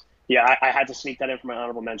yeah, I had to sneak that in for my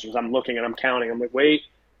honorable mentions. I'm looking and I'm counting. I'm like, wait,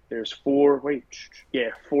 there's 4.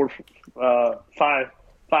 Five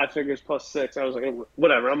figures plus 6. I was like,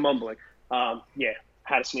 whatever. I'm mumbling. Yeah,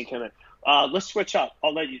 had to sneak him in. Let's switch up.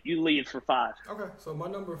 I'll let you lead for 5. Okay, so my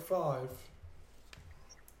number 5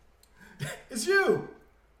 is you.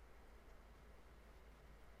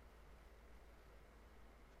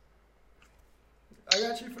 I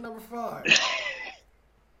got you for number 5.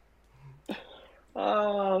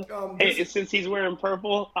 Hey, since he's wearing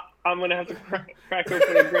purple, I'm gonna have to crack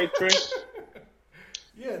open a grape drink.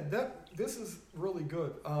 Yeah, this is really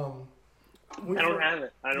good. I don't have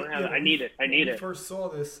it. I need it. I first saw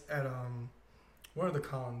this at one of the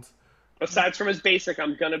cons. Aside from his basic,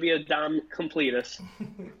 I'm gonna be a Dom completist.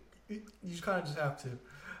 You kind of just have to.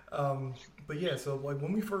 But yeah, so like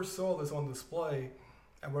when we first saw this on display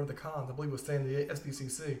at one of the cons, I believe it was San Diego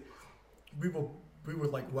SBCC, we were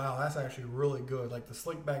like, wow, that's actually really good. Like the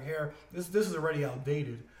slick back hair, this is already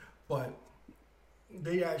outdated, but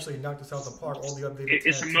they actually knocked this out the park. All the updated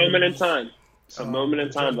It's tattoos, a moment in time. It's a moment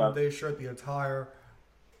in time, Bob. Bob. Day shirt, the attire,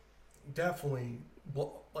 definitely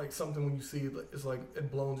like something when you see it's like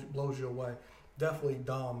it blows you away. Definitely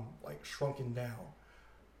Dom like shrunken down.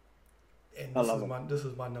 And this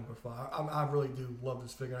is my number 5. I really do love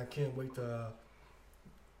this figure. I can't wait to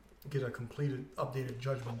get a completed, updated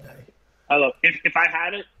Judgment Day. I love it. If I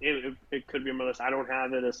had it, it could be on my list. I don't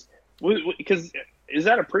have it. Because is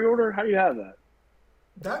that a pre-order? How do you have that?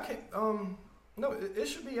 That can no, it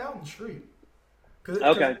should be out in the street.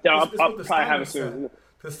 Okay, I'll probably have it soon.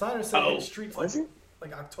 Because Steiner said in the streets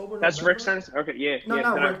like October. That's November. Rick Steiner. Okay, yeah. No, yeah,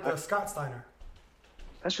 not Rick. Scott Steiner.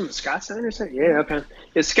 That's from the Scott Steiner set? Yeah, okay.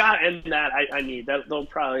 It's Scott and that I need.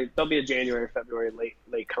 They'll be a January, February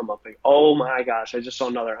late come up. Oh my gosh, I just saw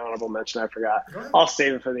another honorable mention I forgot. I'll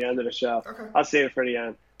save it for the end of the show. Okay. I'll save it for the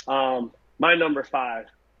end. My number 5.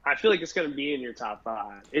 I feel like it's gonna be in your top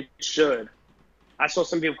 5. It should. I saw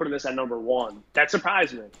some people putting this at number 1. That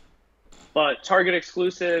surprised me. But Target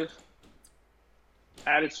exclusive,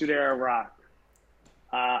 Attitude Era Rock.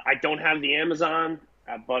 I don't have the Amazon.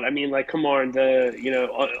 But I mean, like, come on,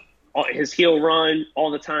 his heel run,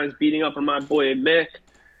 all the times beating up on my boy Mick,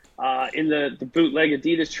 in the bootleg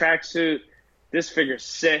Adidas tracksuit. This figure's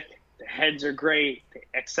sick. The heads are great. The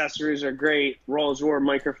accessories are great. Rolls Royce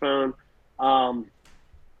microphone. Man,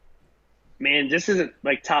 this isn't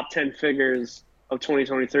like top 10 figures of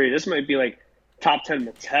 2023. This might be like top 10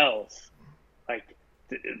 Mattels. Like,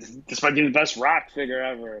 this might be the best rock figure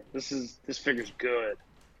ever. This figure's good.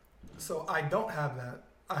 So I don't have that.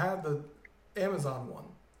 I have the Amazon one.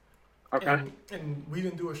 Okay. And we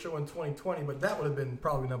didn't do a show in 2020, but that would have been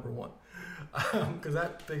probably number 1. Because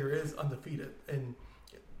that figure is undefeated. And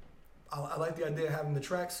I like the idea of having the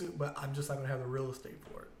tracksuit, but I'm just not going to have the real estate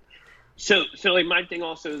for it. So like my thing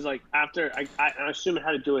also is like after I assume it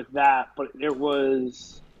had to do with that, but I think it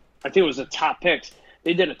was a top picks.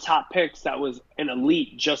 They did a top picks that was an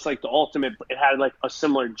elite, just like the Ultimate. But it had like a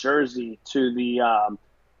similar jersey to the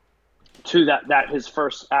to that his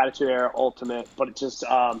first Attitude Era Ultimate, but it's just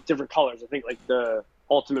different colors. I think like the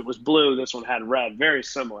Ultimate was blue, this one had red, very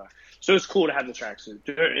similar. So it's cool to have the tracksuit.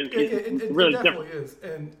 It Really definitely is,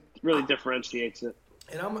 and really differentiates it.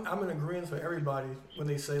 And I'm in agreement with everybody when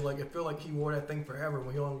they say like it feel like he wore that thing forever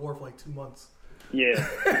when he only wore it for like 2 months. Yeah,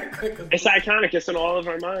 it's iconic. It's in all of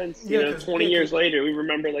our minds. Yeah, 20 years later, we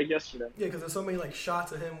remember like yesterday. Yeah, because there's so many like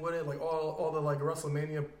shots of him with it, like all the like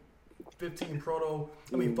WrestleMania 15 photo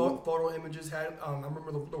images had. I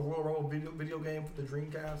remember the Royal Rumble video game for the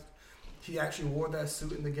Dreamcast. He actually wore that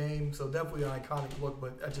suit in the game, so definitely an iconic look.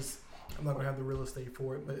 But I'm not gonna have the real estate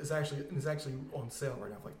for it. But it's actually on sale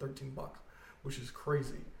right now for like $13, which is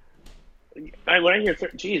crazy. When I hear,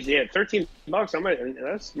 $13,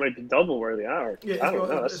 that might be double where they are. Yeah,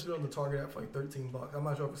 it's been on the Target app for like $13. I'm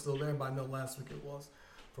not sure if it's still there, but I know last week it was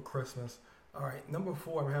for Christmas. All right, number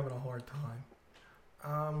 4, I'm having a hard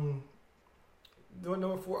time.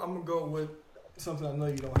 Number 4, I'm gonna go with something I know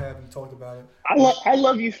you don't have. You talked about it. I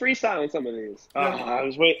love you freestyling some of these.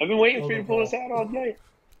 I've been waiting for you to pull this out all night.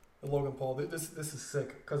 Logan Paul, this is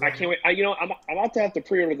sick. Cause I can't wait. I'm about to have to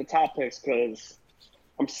pre-order the top picks because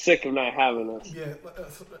I'm sick of not having this. Yeah,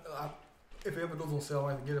 if it ever goes on sale,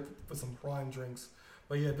 I might get it for some prime drinks.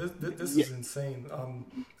 But yeah, this is insane. I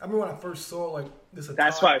remember when I first saw like this attire.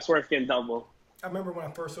 That's why it's worth getting double. I remember when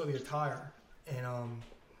I first saw the attire, and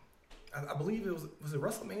I believe it was it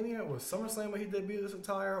WrestleMania or SummerSlam when he debuted this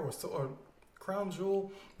attire, or Crown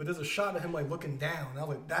Jewel. But there's a shot of him like looking down. And I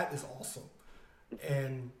was like, that is awesome.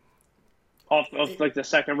 And off like the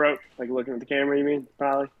second rope, like looking at the camera. You mean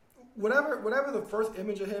probably? Whatever the first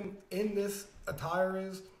image of him in this attire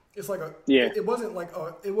is, it's like It wasn't like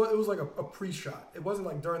it was like a pre-shot. It wasn't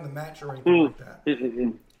like during the match or anything like that.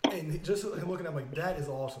 And just him looking at like that is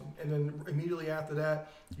awesome. And then immediately after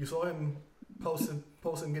that, you saw him posting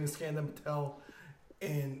getting scanned in Mattel,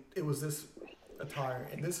 and it was this attire.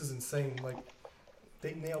 And this is insane. Like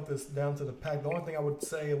they nailed this down to the pack. The only thing I would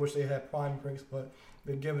say, I wish they had prime drinks, but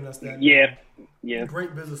they're giving us that. Yeah.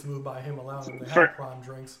 Great business move by him allowing them to have prime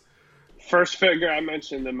drinks. First figure I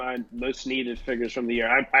mentioned in my most needed figures from the year.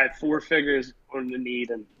 I had 4 figures on the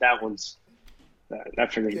need, and that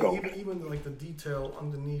figure's gold. Even like the detail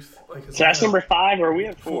underneath, like his so that's hair. number 5, or we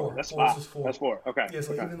have 4? That's 5. This is 4. That's 4. Okay. Yeah,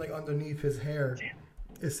 so okay. even like underneath his hair,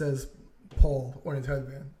 it says Paul on his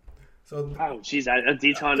headband. So jeez, a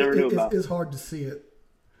detail I never knew about. It's hard to see it,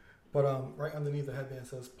 but right underneath the headband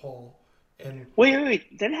says Paul. And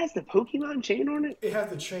wait, that has the Pokemon chain on it? It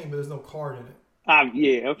has the chain, but there's no card in it.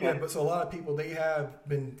 Yeah, okay. Yeah, but so a lot of people, they have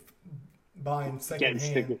been buying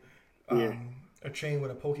secondhand a chain with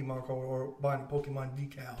a Pokemon card or buying a Pokemon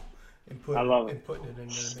decal and putting it in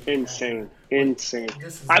there. Insane.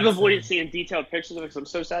 I've avoided seeing detailed pictures of it because I'm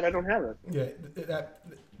so sad I don't have it. Yeah,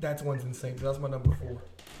 that's one's insane. So that's my number 4.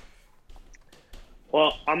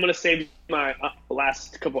 Well, I'm going to save my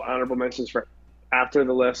last couple honorable mentions for after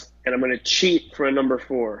the list, and I'm going to cheat for a number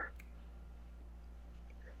 4.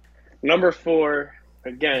 Number 4,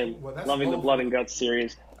 again, loving the Blood and Guts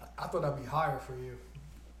series. I thought that'd be higher for you.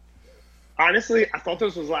 Honestly, I thought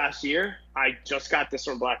this was last year. I just got this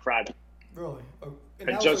on Black Friday. Really?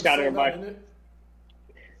 I just got it on Black Friday.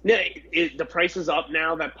 No, the price is up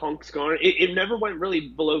now that Punk's gone. It never went really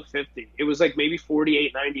below 50. It was like maybe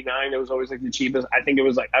 $48.99. It was always like the cheapest. I think it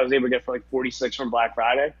was like I was able to get for like 46 from Black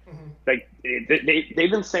Friday. Mm-hmm. Like they've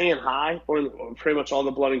been saying high on pretty much all the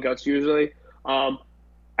Blood and Guts usually. Because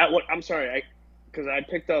I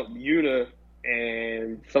picked up Yuta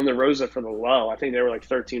and Thunder Rosa for the low. I think they were like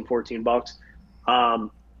 $13-14.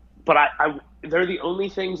 But they're the only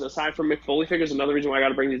things aside from Mick Foley figures. Another reason why I got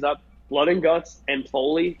to bring these up. Blood and Guts and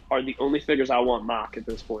Foley are the only figures I want mock at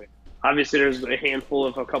this point. Obviously, there's a handful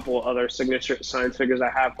of a couple other signature signed figures I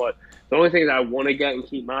have, but the only things I want to get and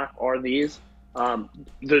keep mock are these.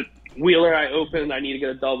 The Wheeler I opened, I need to get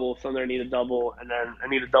a double. Thunder, I need a double, and then I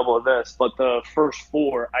need a double of this. But the first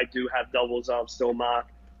 4, I do have doubles of, still mock.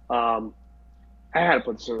 I had to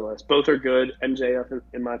put this on the list. Both are good. MJF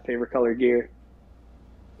in my favorite color gear.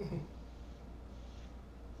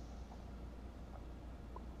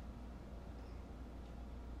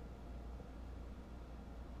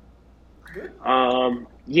 Good?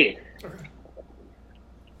 Yeah. Okay.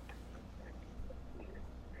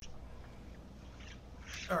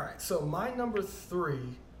 All right, so my number 3,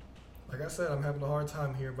 like I said, I'm having a hard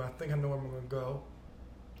time here, but I think I know where I'm going to go.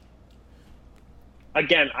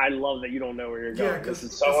 Again, I love that you don't know where you're going. Yeah, this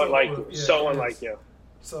is so unlike unlike you.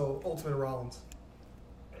 So, Ultimate Rollins.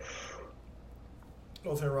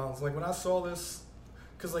 Like when I saw this,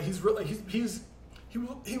 because like he's really he was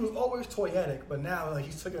always toyetic, but now like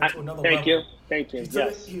he's taking it to another level. Thank you.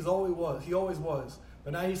 He always was.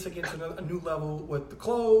 But now he's taking it to a new level with the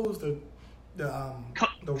clothes, the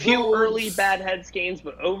few robes. early bad head games,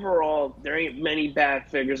 but overall there ain't many bad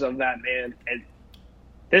figures of that man, and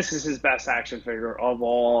this is his best action figure of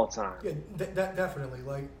all time. Yeah, that definitely.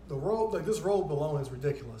 Like the robe, like this robe alone is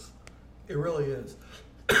ridiculous. It really is.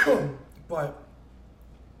 But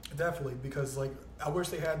definitely, because like I wish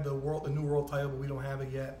they had the new world title, but we don't have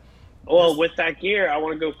it yet. Well, with that gear, I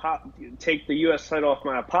want to go take the U.S. title off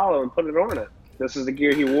my Apollo and put it on it. This is the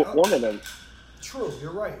gear he wanted in. True,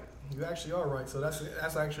 you're right. You actually are right. So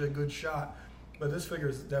that's actually a good shot. But this figure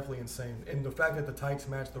is definitely insane, and the fact that the tights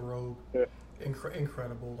match the robe,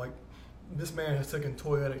 incredible. Like this man has taken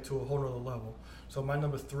Toyetic to a whole other level. So my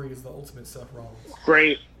number 3 is the ultimate Seth Rollins.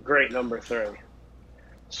 Great number 3.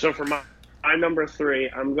 So for my number 3,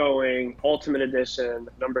 I'm going Ultimate Edition,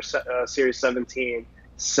 Series 17,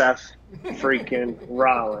 Seth freaking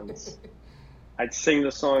Rollins. I'd sing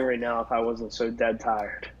the song right now if I wasn't so dead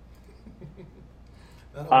tired.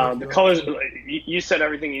 The colors, you said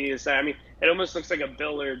everything you need to say. I mean, it almost looks like a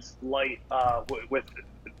billiards light with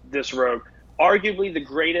this robe. Arguably the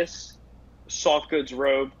greatest soft goods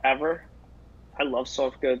robe ever. I love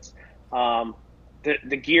soft goods.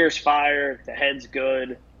 The gear's fire. The head's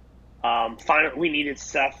good. Finally, we needed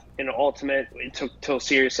Seth in the Ultimate. It took till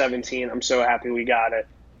Series 17. I'm so happy we got it.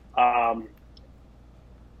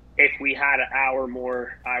 If we had an hour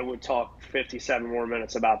more, I would talk 57 more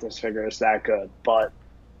minutes about this figure. It's that good. But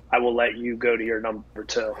I will let you go to your number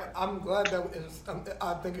 2. I'm glad that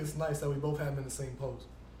I think it's nice that we both have them in the same pose.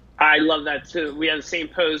 I love that too. We have the same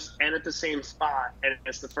pose and at the same spot, and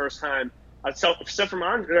it's the first time. Except from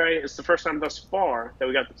Andre, it's the first time thus far that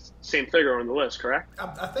we got the same figure on the list, correct?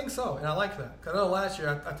 I think so, and I like that. Because I know last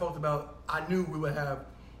year I talked about, I knew we would have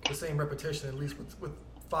the same repetition, at least with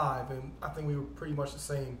 5, and I think we were pretty much the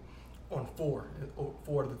same on 4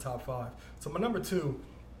 of the top 5. So my number 2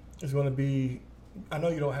 is going to be, I know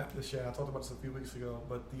you don't have this yet, I talked about this a few weeks ago,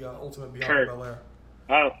 but the Ultimate Bianca Belair.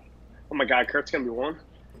 Oh my God, Kurt's going to be 1?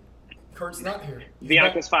 Kurt's not here.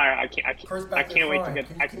 Bianca's fire. I can't wait to get.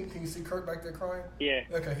 Can you see Kurt back there crying? Yeah.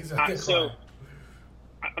 Okay, he's crying. So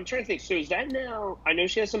I'm trying to think. So is that now? I know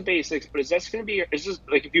she has some basics, but is this going to be? Is this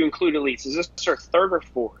like if you include elites? Is this her 3rd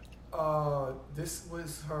or 4th? This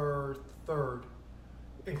was her 3rd.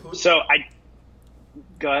 So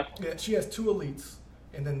go ahead. Yeah, she has 2 elites,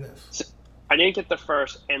 and then this. So I didn't get the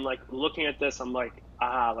first, and like looking at this, I'm like,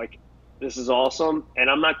 like this is awesome, and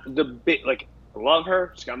I'm not the big like. I love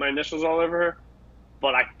her. She's got my initials all over her.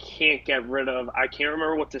 But I can't get rid of. I can't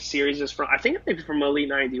remember what the series is from. I think it may be from Elite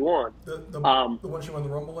 91. The one she won the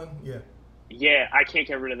Rumble in? Yeah. Yeah, I can't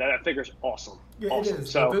get rid of that. That figure's awesome. Yeah, awesome. It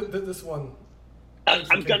is. So this one.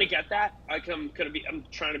 I'm gonna get that. I'm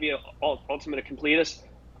trying to be an ultimate completist.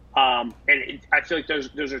 And I feel like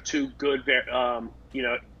those are 2 good. If I'm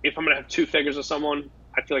gonna have 2 figures of someone,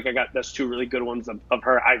 I feel like that's 2 really good ones of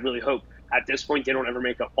her. I really hope. At this point, they don't ever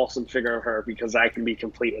make an awesome figure of her because I can be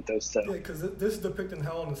complete with those 2. Yeah, because this is depicting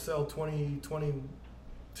Hell in a Cell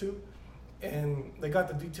 2022, and they got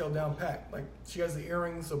the detail down pat. Like she has the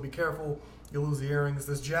earrings, so be careful, you'll lose the earrings.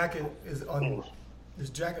 This jacket this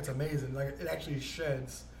jacket's amazing. Like it actually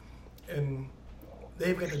sheds, and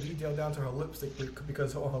they've got the detail down to her lipstick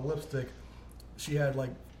because on her lipstick, she had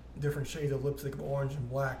like different shades of lipstick, of orange and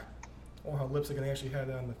black, on her lipstick, and they actually had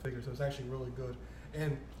that on the figure. So it's actually really good.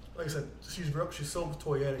 And like I said, she's so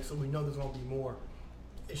toyetic, so we know there's going to be more.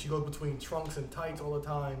 And she goes between trunks and tights all the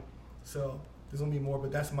time, so there's going to be more.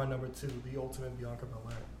 But that's my number 2, the Ultimate Bianca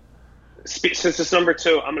Belair. Since it's number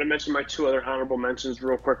 2, I'm going to mention my 2 other honorable mentions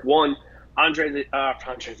real quick. One, Andre the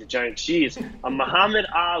Giant. Jeez, Muhammad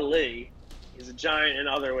Ali is a giant in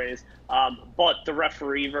other ways, but the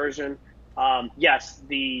referee version. Yes,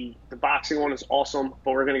 the boxing one is awesome,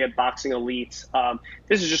 but we're going to get boxing elites.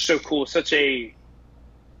 This is just so cool. Such a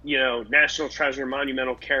national treasure,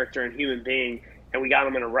 monumental character and human being, and we got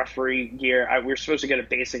him in a referee gear. We were supposed to get a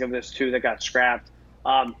basic of this too that got scrapped.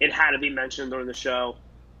 It had to be mentioned during the show.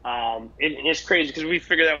 It's crazy because we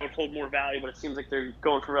figured that would hold more value, but it seems like they're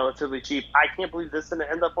going for relatively cheap. I can't believe this didn't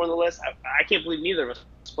end up on the list. I can't believe neither of us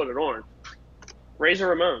put it on. Razor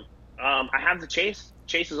Ramon. I have the Chase.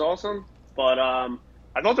 Chase is awesome, but I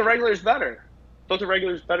thought the regular is better. Because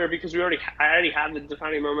I already have the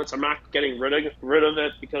defining moments. I'm not getting rid of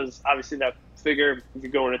it because obviously that figure, if you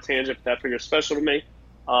go on a tangent, that figure is special to me.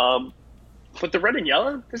 But the red and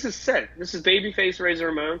yellow, this is sick. This is babyface Razor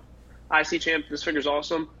Ramon, IC champ. This figure's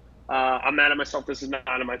awesome. I'm mad at myself. This is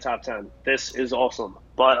not in my top 10. This is awesome.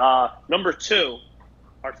 But number 2,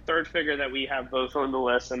 our 3rd figure that we have both on the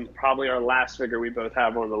list, and probably our last figure we both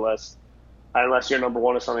have on the list, unless your number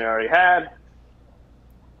 1 is something I already had.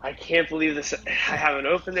 I can't believe this. I haven't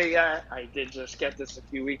opened it yet. I did just get this a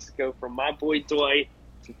few weeks ago from my boy Dwight.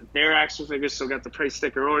 Their action figures still got the price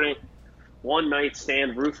sticker on it. One Night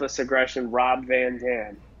Stand, Ruthless Aggression, Rob Van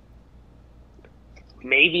Dam.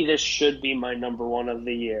 Maybe this should be my number one of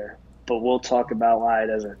the year, but we'll talk about why it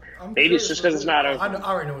isn't. Maybe it's just because it's not open. I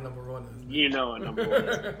already know what number one is. You know what number one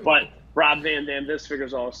is. But Rob Van Dam, this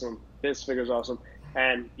figure's awesome.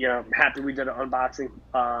 And, I'm happy we did an unboxing.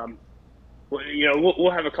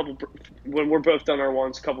 We'll have a couple, when we're both done our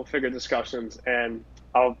ones, a couple figure discussions, and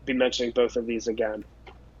I'll be mentioning both of these again.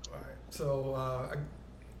 All right. So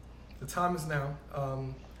the time is now.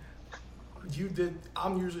 I'm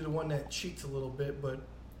usually the one that cheats a little bit, but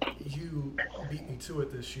you beat me to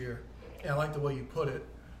it this year. And I like the way you put it.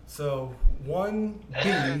 So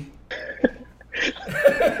 1B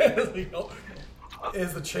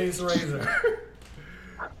is the Chase Razor.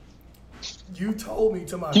 You told me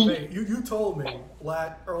to my face. You told me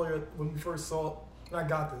earlier when we first saw it, and I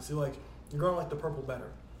got this. You're like, you're gonna like the purple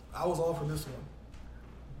better. I was all for this one,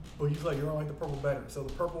 but you like you're gonna like the purple better. So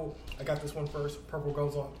the purple, I got this one first. Purple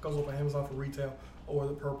goes up on Amazon for retail, or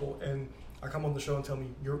the purple, and I come on the show and tell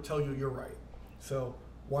you you're right. So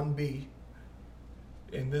 1B,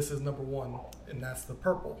 and this is number one, and that's the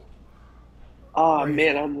purple. Oh Razor.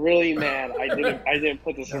 Man, I'm really mad. I didn't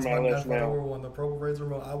put this in my list. That's my number one, the purple Razor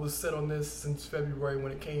remote. I was set on this since February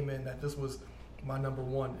when it came in that this was my number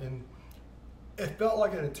one, and it felt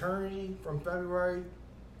like an eternity from February,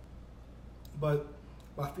 but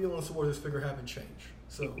my feelings towards this figure haven't changed.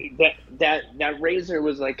 So that Razor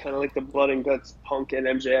was like kind of like the blood and guts Punk and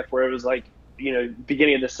MJF, where it was like,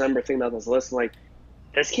 beginning of December, thinking about this list, like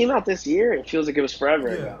this came out this year. It feels like it was forever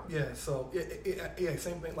ago. Yeah. So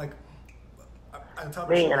same thing. Like at the top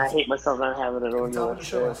of the show, I hate myself not having it on. At the top of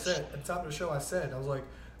the show, I said I was like,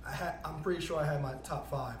 I'm pretty sure I had my top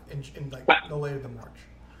 5 in like no later than March.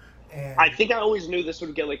 And I think I always knew this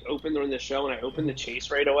would get like opened during the show, and I opened the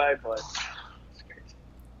Chase right away, but it's crazy.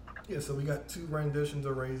 Yeah, so we got 2 renditions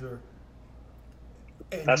of Razor.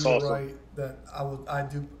 And that's you're awesome. Right that I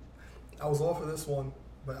was all for this one,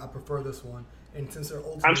 but I prefer this one. And since they're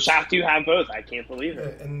ultimates, I'm shocked you have both. I can't believe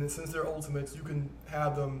it. Yeah, and since they're ultimates, you can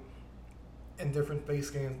have them in different face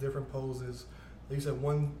scans, different poses. Like you said,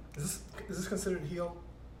 one is this considered heel?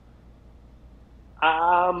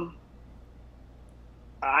 I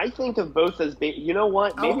think of both as baby. You know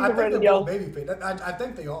what? Maybe I the red and yellow. Baby face. I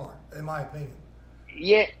think they are, in my opinion.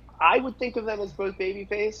 Yeah, I would think of them as both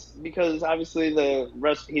babyface because obviously he's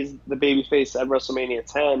the babyface at WrestleMania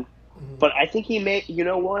 10. Mm-hmm. But I think he may. You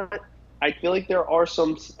know what? I feel like there are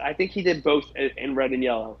some. I think he did both in red and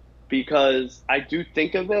yellow because I do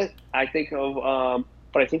think of it. I think of.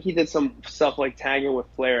 But I think he did some stuff like tagging with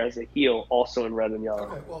Flair as a heel, also in red and yellow.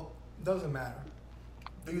 Okay, well, doesn't matter.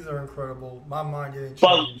 These are incredible. My mind didn't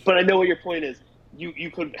change. But I know what your point is.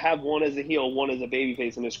 You could have one as a heel, one as a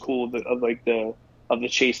babyface, and it's cool of the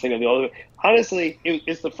chase thing of the other. Honestly,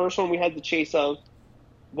 it's the first one we had the chase of.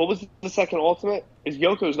 What was the second ultimate? Is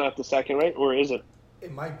Yoko's not the second, right? Or is it?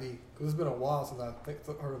 It might be because it's been a while since I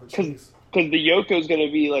heard of the chase. Because the Yoko's going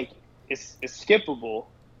to be like it's skippable.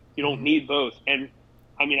 You don't need both, and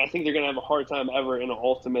I mean I think they're going to have a hard time ever in an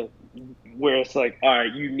ultimate where it's like, all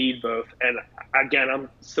right, you need both. And again, I'm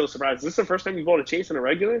still surprised. Is this the first time you bought a chase in a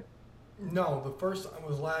regular? No, the first time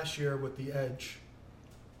was last year with the Edge,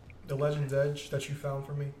 the Legends Edge that you found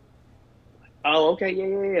for me. Oh, okay,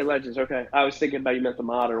 yeah, Legends. Okay, I was thinking about you meant the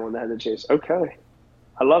modern one that had the chase. Okay,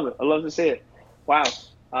 I love it. I love to see it. Wow.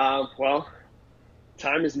 Well,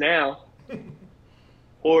 time is now,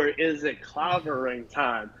 or is it clobbering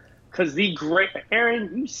time? Because the great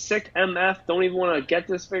Aaron, you sick MF, don't even want to get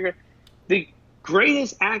this figure. The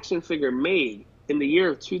greatest action figure made in the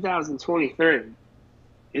year of 2023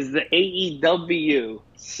 is the AEW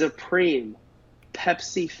Supreme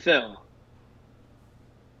Pepsi Phil.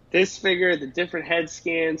 This figure, the different head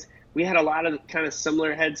scans, we had a lot of kind of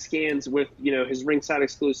similar head scans with, his ringside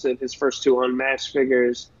exclusive, his first 2 unmatched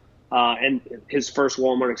figures, and his first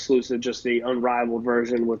Walmart exclusive, just the unrivaled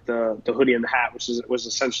version with the hoodie and the hat, which was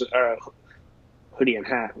essentially hoodie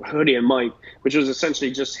and Mike, which was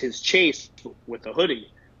essentially just his chase with the hoodie.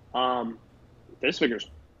 This figure's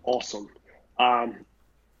awesome. I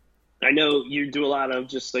know you do a lot of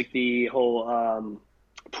just like the whole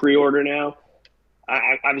pre-order now.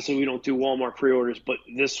 Obviously, we don't do Walmart pre-orders, but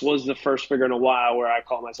this was the first figure in a while where I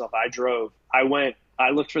called myself. I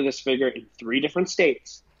looked for this figure in 3 different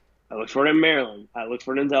states. I looked for it in Maryland. I looked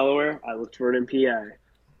for it in Delaware. I looked for it in PA.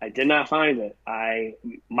 I did not find it.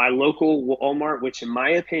 My local Walmart, which in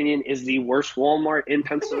my opinion is the worst Walmart in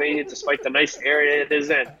Pennsylvania, despite the nice area it is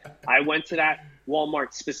in, I went to that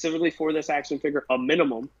Walmart specifically for this action figure a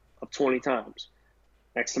minimum of 20 times.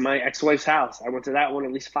 Next to my ex-wife's house, I went to that one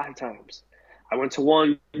at least 5 times. I went to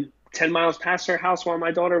one 10 miles past her house while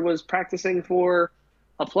my daughter was practicing for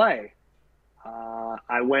a play.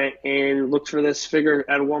 I went and looked for this figure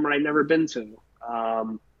at a Walmart I'd never been to.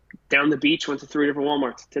 Down the beach, went to 3 different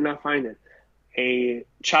Walmarts, did not find it. A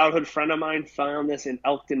childhood friend of mine found this in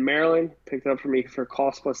Elkton, Maryland, picked it up for me for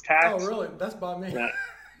cost plus tax. Oh, really? That's by me.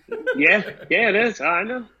 Yeah, it is. I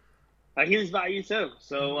know. He was by you too.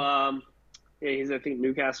 So, yeah, he's I think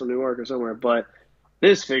Newcastle, Newark, or somewhere. But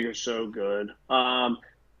this figure's so good. I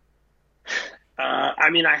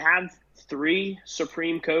mean, I have 3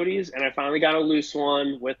 Supreme Codys, and I finally got a loose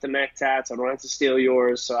one with the neck tats. I don't have to steal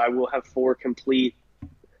yours, so I will have 4 complete,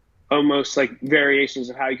 almost like variations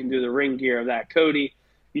of how you can do the ring gear of that Cody.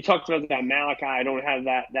 You talked about that Malachi. I don't have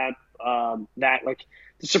that like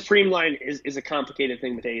the Supreme line is a complicated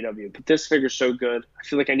thing with AEW, but this figure's so good. I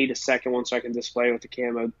feel like I need a second one so I can display with the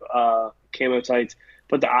camo tights.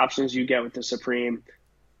 But the options you get with the Supreme,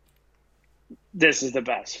 this is the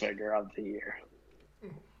best figure of the year.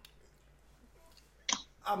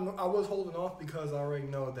 I was holding off because I already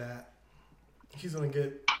know that he's going to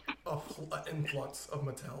get an influx of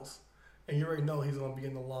Mattels. And you already know he's going to be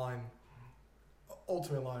in the line,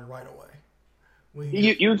 Ultimate line right away.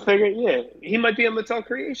 You'd figure, yeah, he might be a Mattel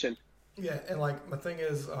creation. Yeah, and like my thing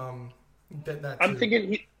is that too. I'm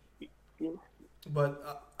thinking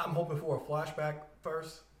but I'm hoping for a flashback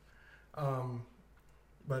first.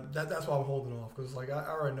 But that's why I'm holding off because like I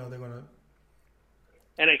already know they're gonna.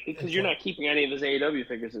 And because you're not keeping any of his AEW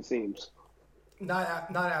figures, it seems. Not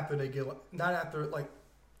after they get not after like.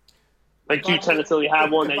 Like do you tend to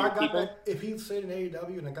have one that you're keeping? If he stayed in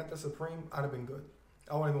AEW and I got the Supreme, I'd have been good.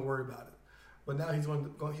 I wouldn't even worry about it. But now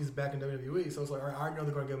he's back in WWE, so it's like all right, I know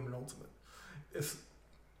they're going to give him an Ultimate.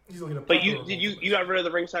 He's going to. But you got rid of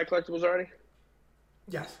the ringside collectibles already?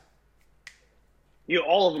 Yes.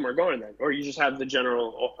 All of them are going then, or you just have the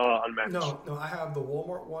general unmatched? No, I have the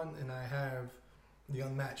Walmart one and I have the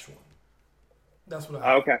unmatched one. That's what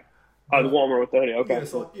I have. Okay. The Walmart with the hoodie. Okay.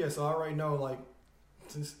 Yeah, so I already know like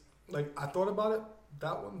since like I thought about it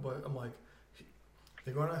that one, but I'm like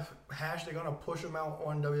they're gonna push them out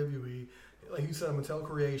on WWE. Like you said, Mattel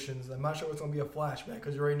Creations. I'm not sure it's going to be a flashback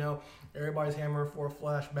because you already know everybody's hammering for a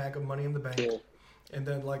flashback of Money in the Bank. Yeah. And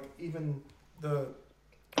then, like, even the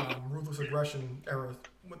Ruthless Aggression era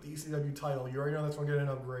with the ECW title, you already know that's going to get an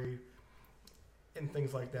upgrade and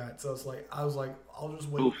things like that. So it's like, I was like, I'll just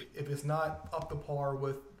wait. Oof. If it's not up to par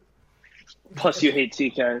with. Plus, you hate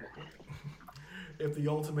TK. If the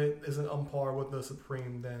Ultimate isn't on par with the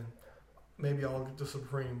Supreme, then maybe I'll get the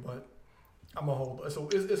Supreme, but. I'm a hold. So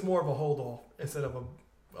it's more of a hold off instead of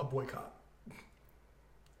a boycott.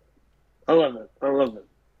 I love it.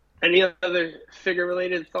 Any other figure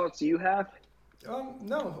related thoughts you have?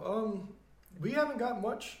 No. We haven't got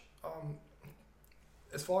much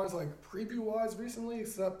as far as like preview wise recently,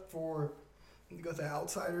 except for you got the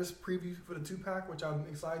Outsiders preview for the 2-pack, which I'm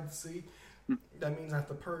excited to see. That means I have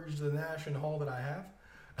to purge the Nash and Hall that I have.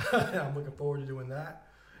 I'm looking forward to doing that.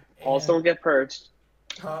 Halls don't get purged.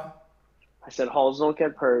 Huh? I said halls don't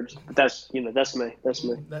get purged, but that's me. That's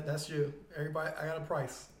you. Everybody, I got a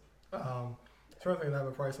price. Certainly I have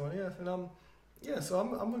a price on it. Yeah, and so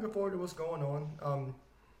I'm looking forward to what's going on.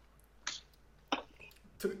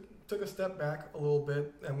 Took a step back a little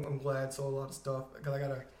bit, and I'm glad. Saw a lot of stuff because I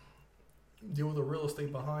gotta deal with the real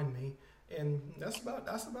estate behind me, and that's about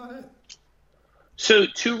it. So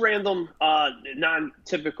 2 random,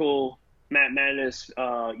 non-typical Matt Madness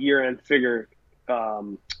year-end figure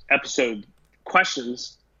episode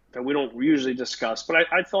questions that we don't usually discuss, but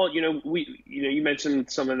I thought you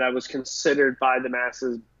mentioned something that was considered by the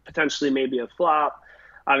masses potentially maybe a flop.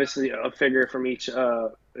 Obviously, a figure from each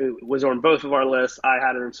was on both of our lists. I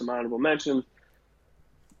had it in some honorable mentions.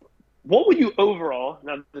 What would you overall?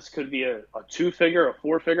 Now this could be a 2-figure, a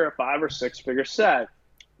 4-figure, a 5 or 6-figure set.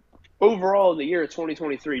 Overall, in the year of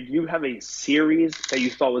 2023, do you have a series that you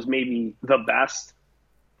thought was maybe the best?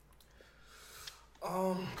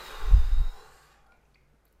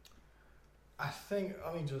 I think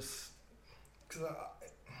let me just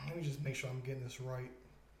make sure I'm getting this right.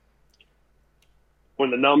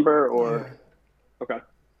 On the number or yeah. Okay.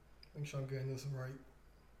 Make sure I'm getting this right.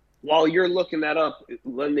 While you're looking that up,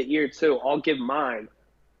 in the year too, I'll give mine.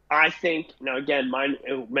 I think now again,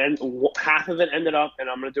 half of it ended up, and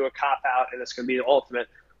I'm going to do a cop out, and it's going to be the Ultimate.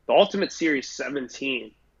 The Ultimate Series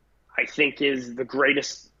 17, I think, is the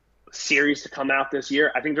greatest series to come out this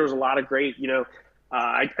year. I think there was a lot of great,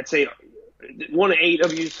 I'd say one of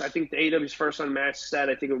AEW's, I think the AEW's first unmatched set,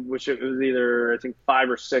 it was either 5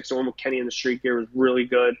 or 6. The one with Kenny in the streak gear was really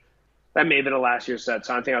good. That may have been a last year's set.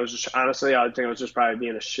 So I think I was just probably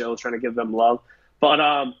being a shill, trying to give them love.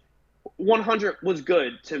 But 100 was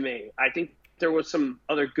good to me. I think there was some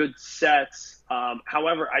other good sets.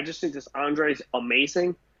 However, I just think this Andre's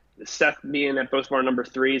amazing. Seth being at both of our number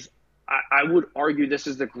 3s, I would argue this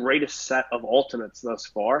is the greatest set of ultimates thus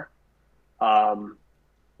far.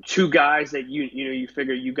 Two guys that you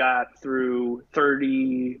figure you got through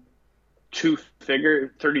 32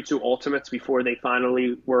 ultimates before they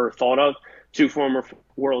finally were thought of. 2 former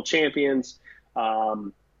world champions.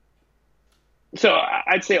 So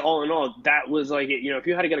I'd say all in all, that was like, if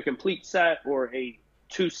you had to get a complete set or a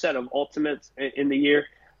 2 set of ultimates in the year,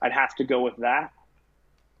 I'd have to go with that.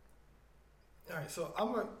 All right, so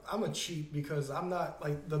I'm a cheat because I'm not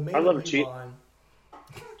like the main I love elite line.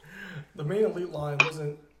 The main elite line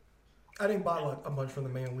wasn't. I didn't buy like a bunch from the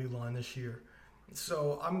main elite line this year,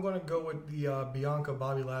 so I'm gonna go with the Bianca,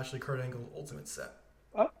 Bobby Lashley, Kurt Angle Ultimate set.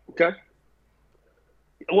 Oh, okay.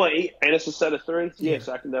 Well, and it's a set of 3. Yeah,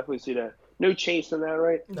 so I can definitely see that. No chase in that,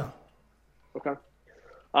 right? No. Okay.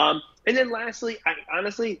 And then lastly,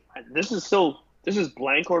 this is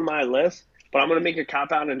blank on my list. But I'm going to make a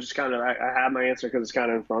cop-out and just kind of – I have my answer because it's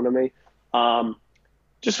kind of in front of me.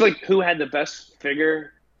 Just like who had the best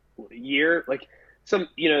figure year. Like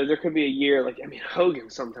there could be a year like, Hogan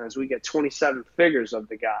sometimes we get 27 figures of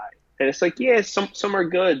the guy. And it's like, yeah, some are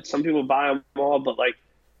good. Some people buy them all. But like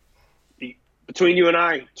between you and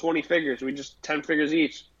I, 20 figures. We just 10 figures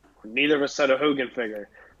each. Neither of us said a Hogan figure.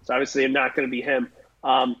 So obviously I'm not going to be him.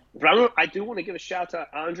 But I do want to give a shout to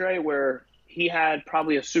Andre where – he had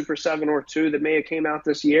probably a Super 7 or 2 that may have came out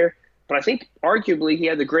this year. But I think arguably he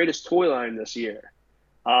had the greatest toy line this year.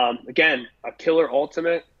 Again, a killer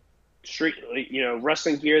ultimate, street,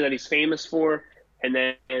 wrestling gear that he's famous for, and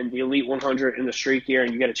then the Elite 100 in the street gear,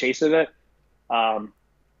 and you get a chase of it. One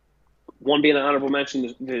being an honorable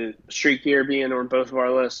mention, the street gear being on both of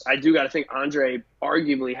our lists. I do got to think Andre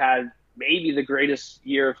arguably had maybe the greatest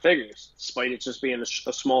year of figures, despite it just being a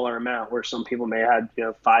smaller amount, where some people may have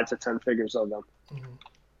had 5 to 10 figures of them. Mm-hmm.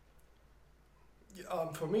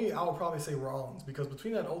 For me, I would probably say Rollins because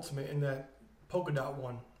between that Ultimate and that polka dot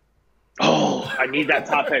one. Oh, I need that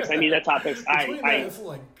top picks. It's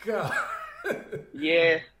like God.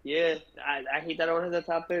 Yeah. I hate that I don't have the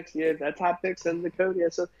top picks. Yeah, that top picks and the Cody. Yeah,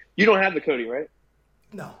 so you don't have the Cody, right?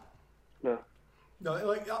 No. No,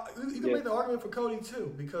 like you can make the argument for Cody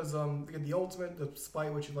too because the Ultimate,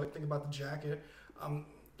 despite what you like think about the jacket,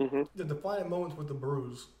 the defining moments with the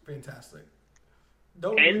bruise, fantastic.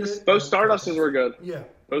 Both Stardusters were good. Yeah,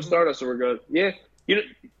 both Stardusters were good. Yeah,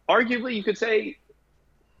 arguably you could say,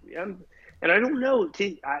 and I don't know.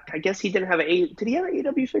 I guess he didn't have Did he have an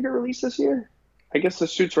AEW figure release this year? I guess the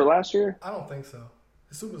suits were last year. I don't think so.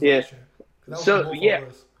 The suit was last year. So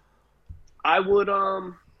I would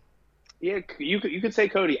Yeah, you could say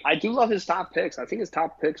Cody. I do love his top picks. I think his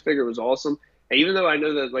top picks figure was awesome. And even though I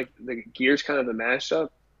know that like the gear's kind of the mashup,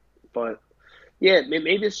 but yeah,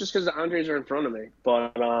 maybe it's just because the Andres are in front of me.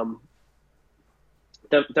 But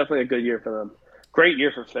definitely a good year for them. Great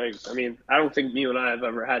year for figs. I don't think you and I have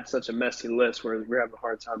ever had such a messy list where we're having a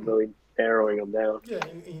hard time really narrowing them down. Yeah,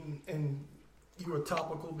 and you were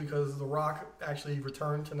topical because The Rock actually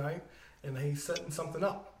returned tonight, and he's setting something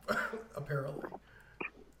up, apparently.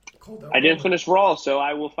 I didn't finish Raw, so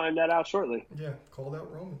I will find that out shortly. Yeah, called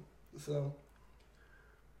out Roman. So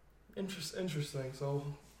interesting. So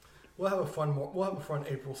we'll have a fun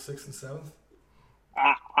April 6th and 7th.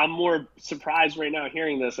 I'm more surprised right now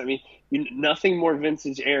hearing this. Nothing more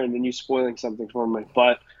vintage Aaron than you spoiling something for me,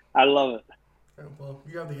 but I love it. Yeah, well,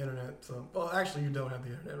 you have the internet, so actually you don't have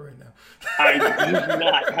the internet right now. I do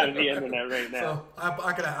not have the internet right now. So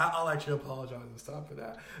I'll actually apologize this time for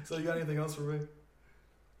that. So you got anything else for me?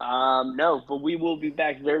 No, but we will be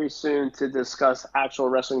back very soon to discuss actual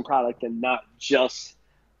wrestling product and not just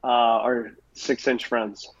our 6-inch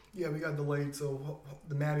friends. Yeah, we got delayed, so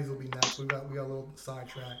the Maddies will be next. We got a little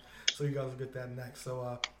sidetrack, so you guys will get that next.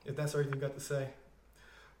 So if that's everything you got to say,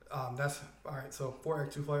 that's all right. So for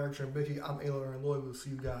Act 2 Fly Action and Bicky, I'm A'Lo and Lloyd. We'll see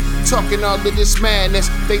you guys. Talking all of this madness,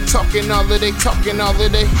 they talking all of they.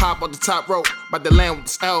 Hop on the top rope, about to land with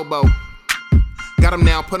this elbow. Got him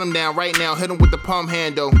now, put him down right now, hit him with the palm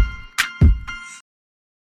handle.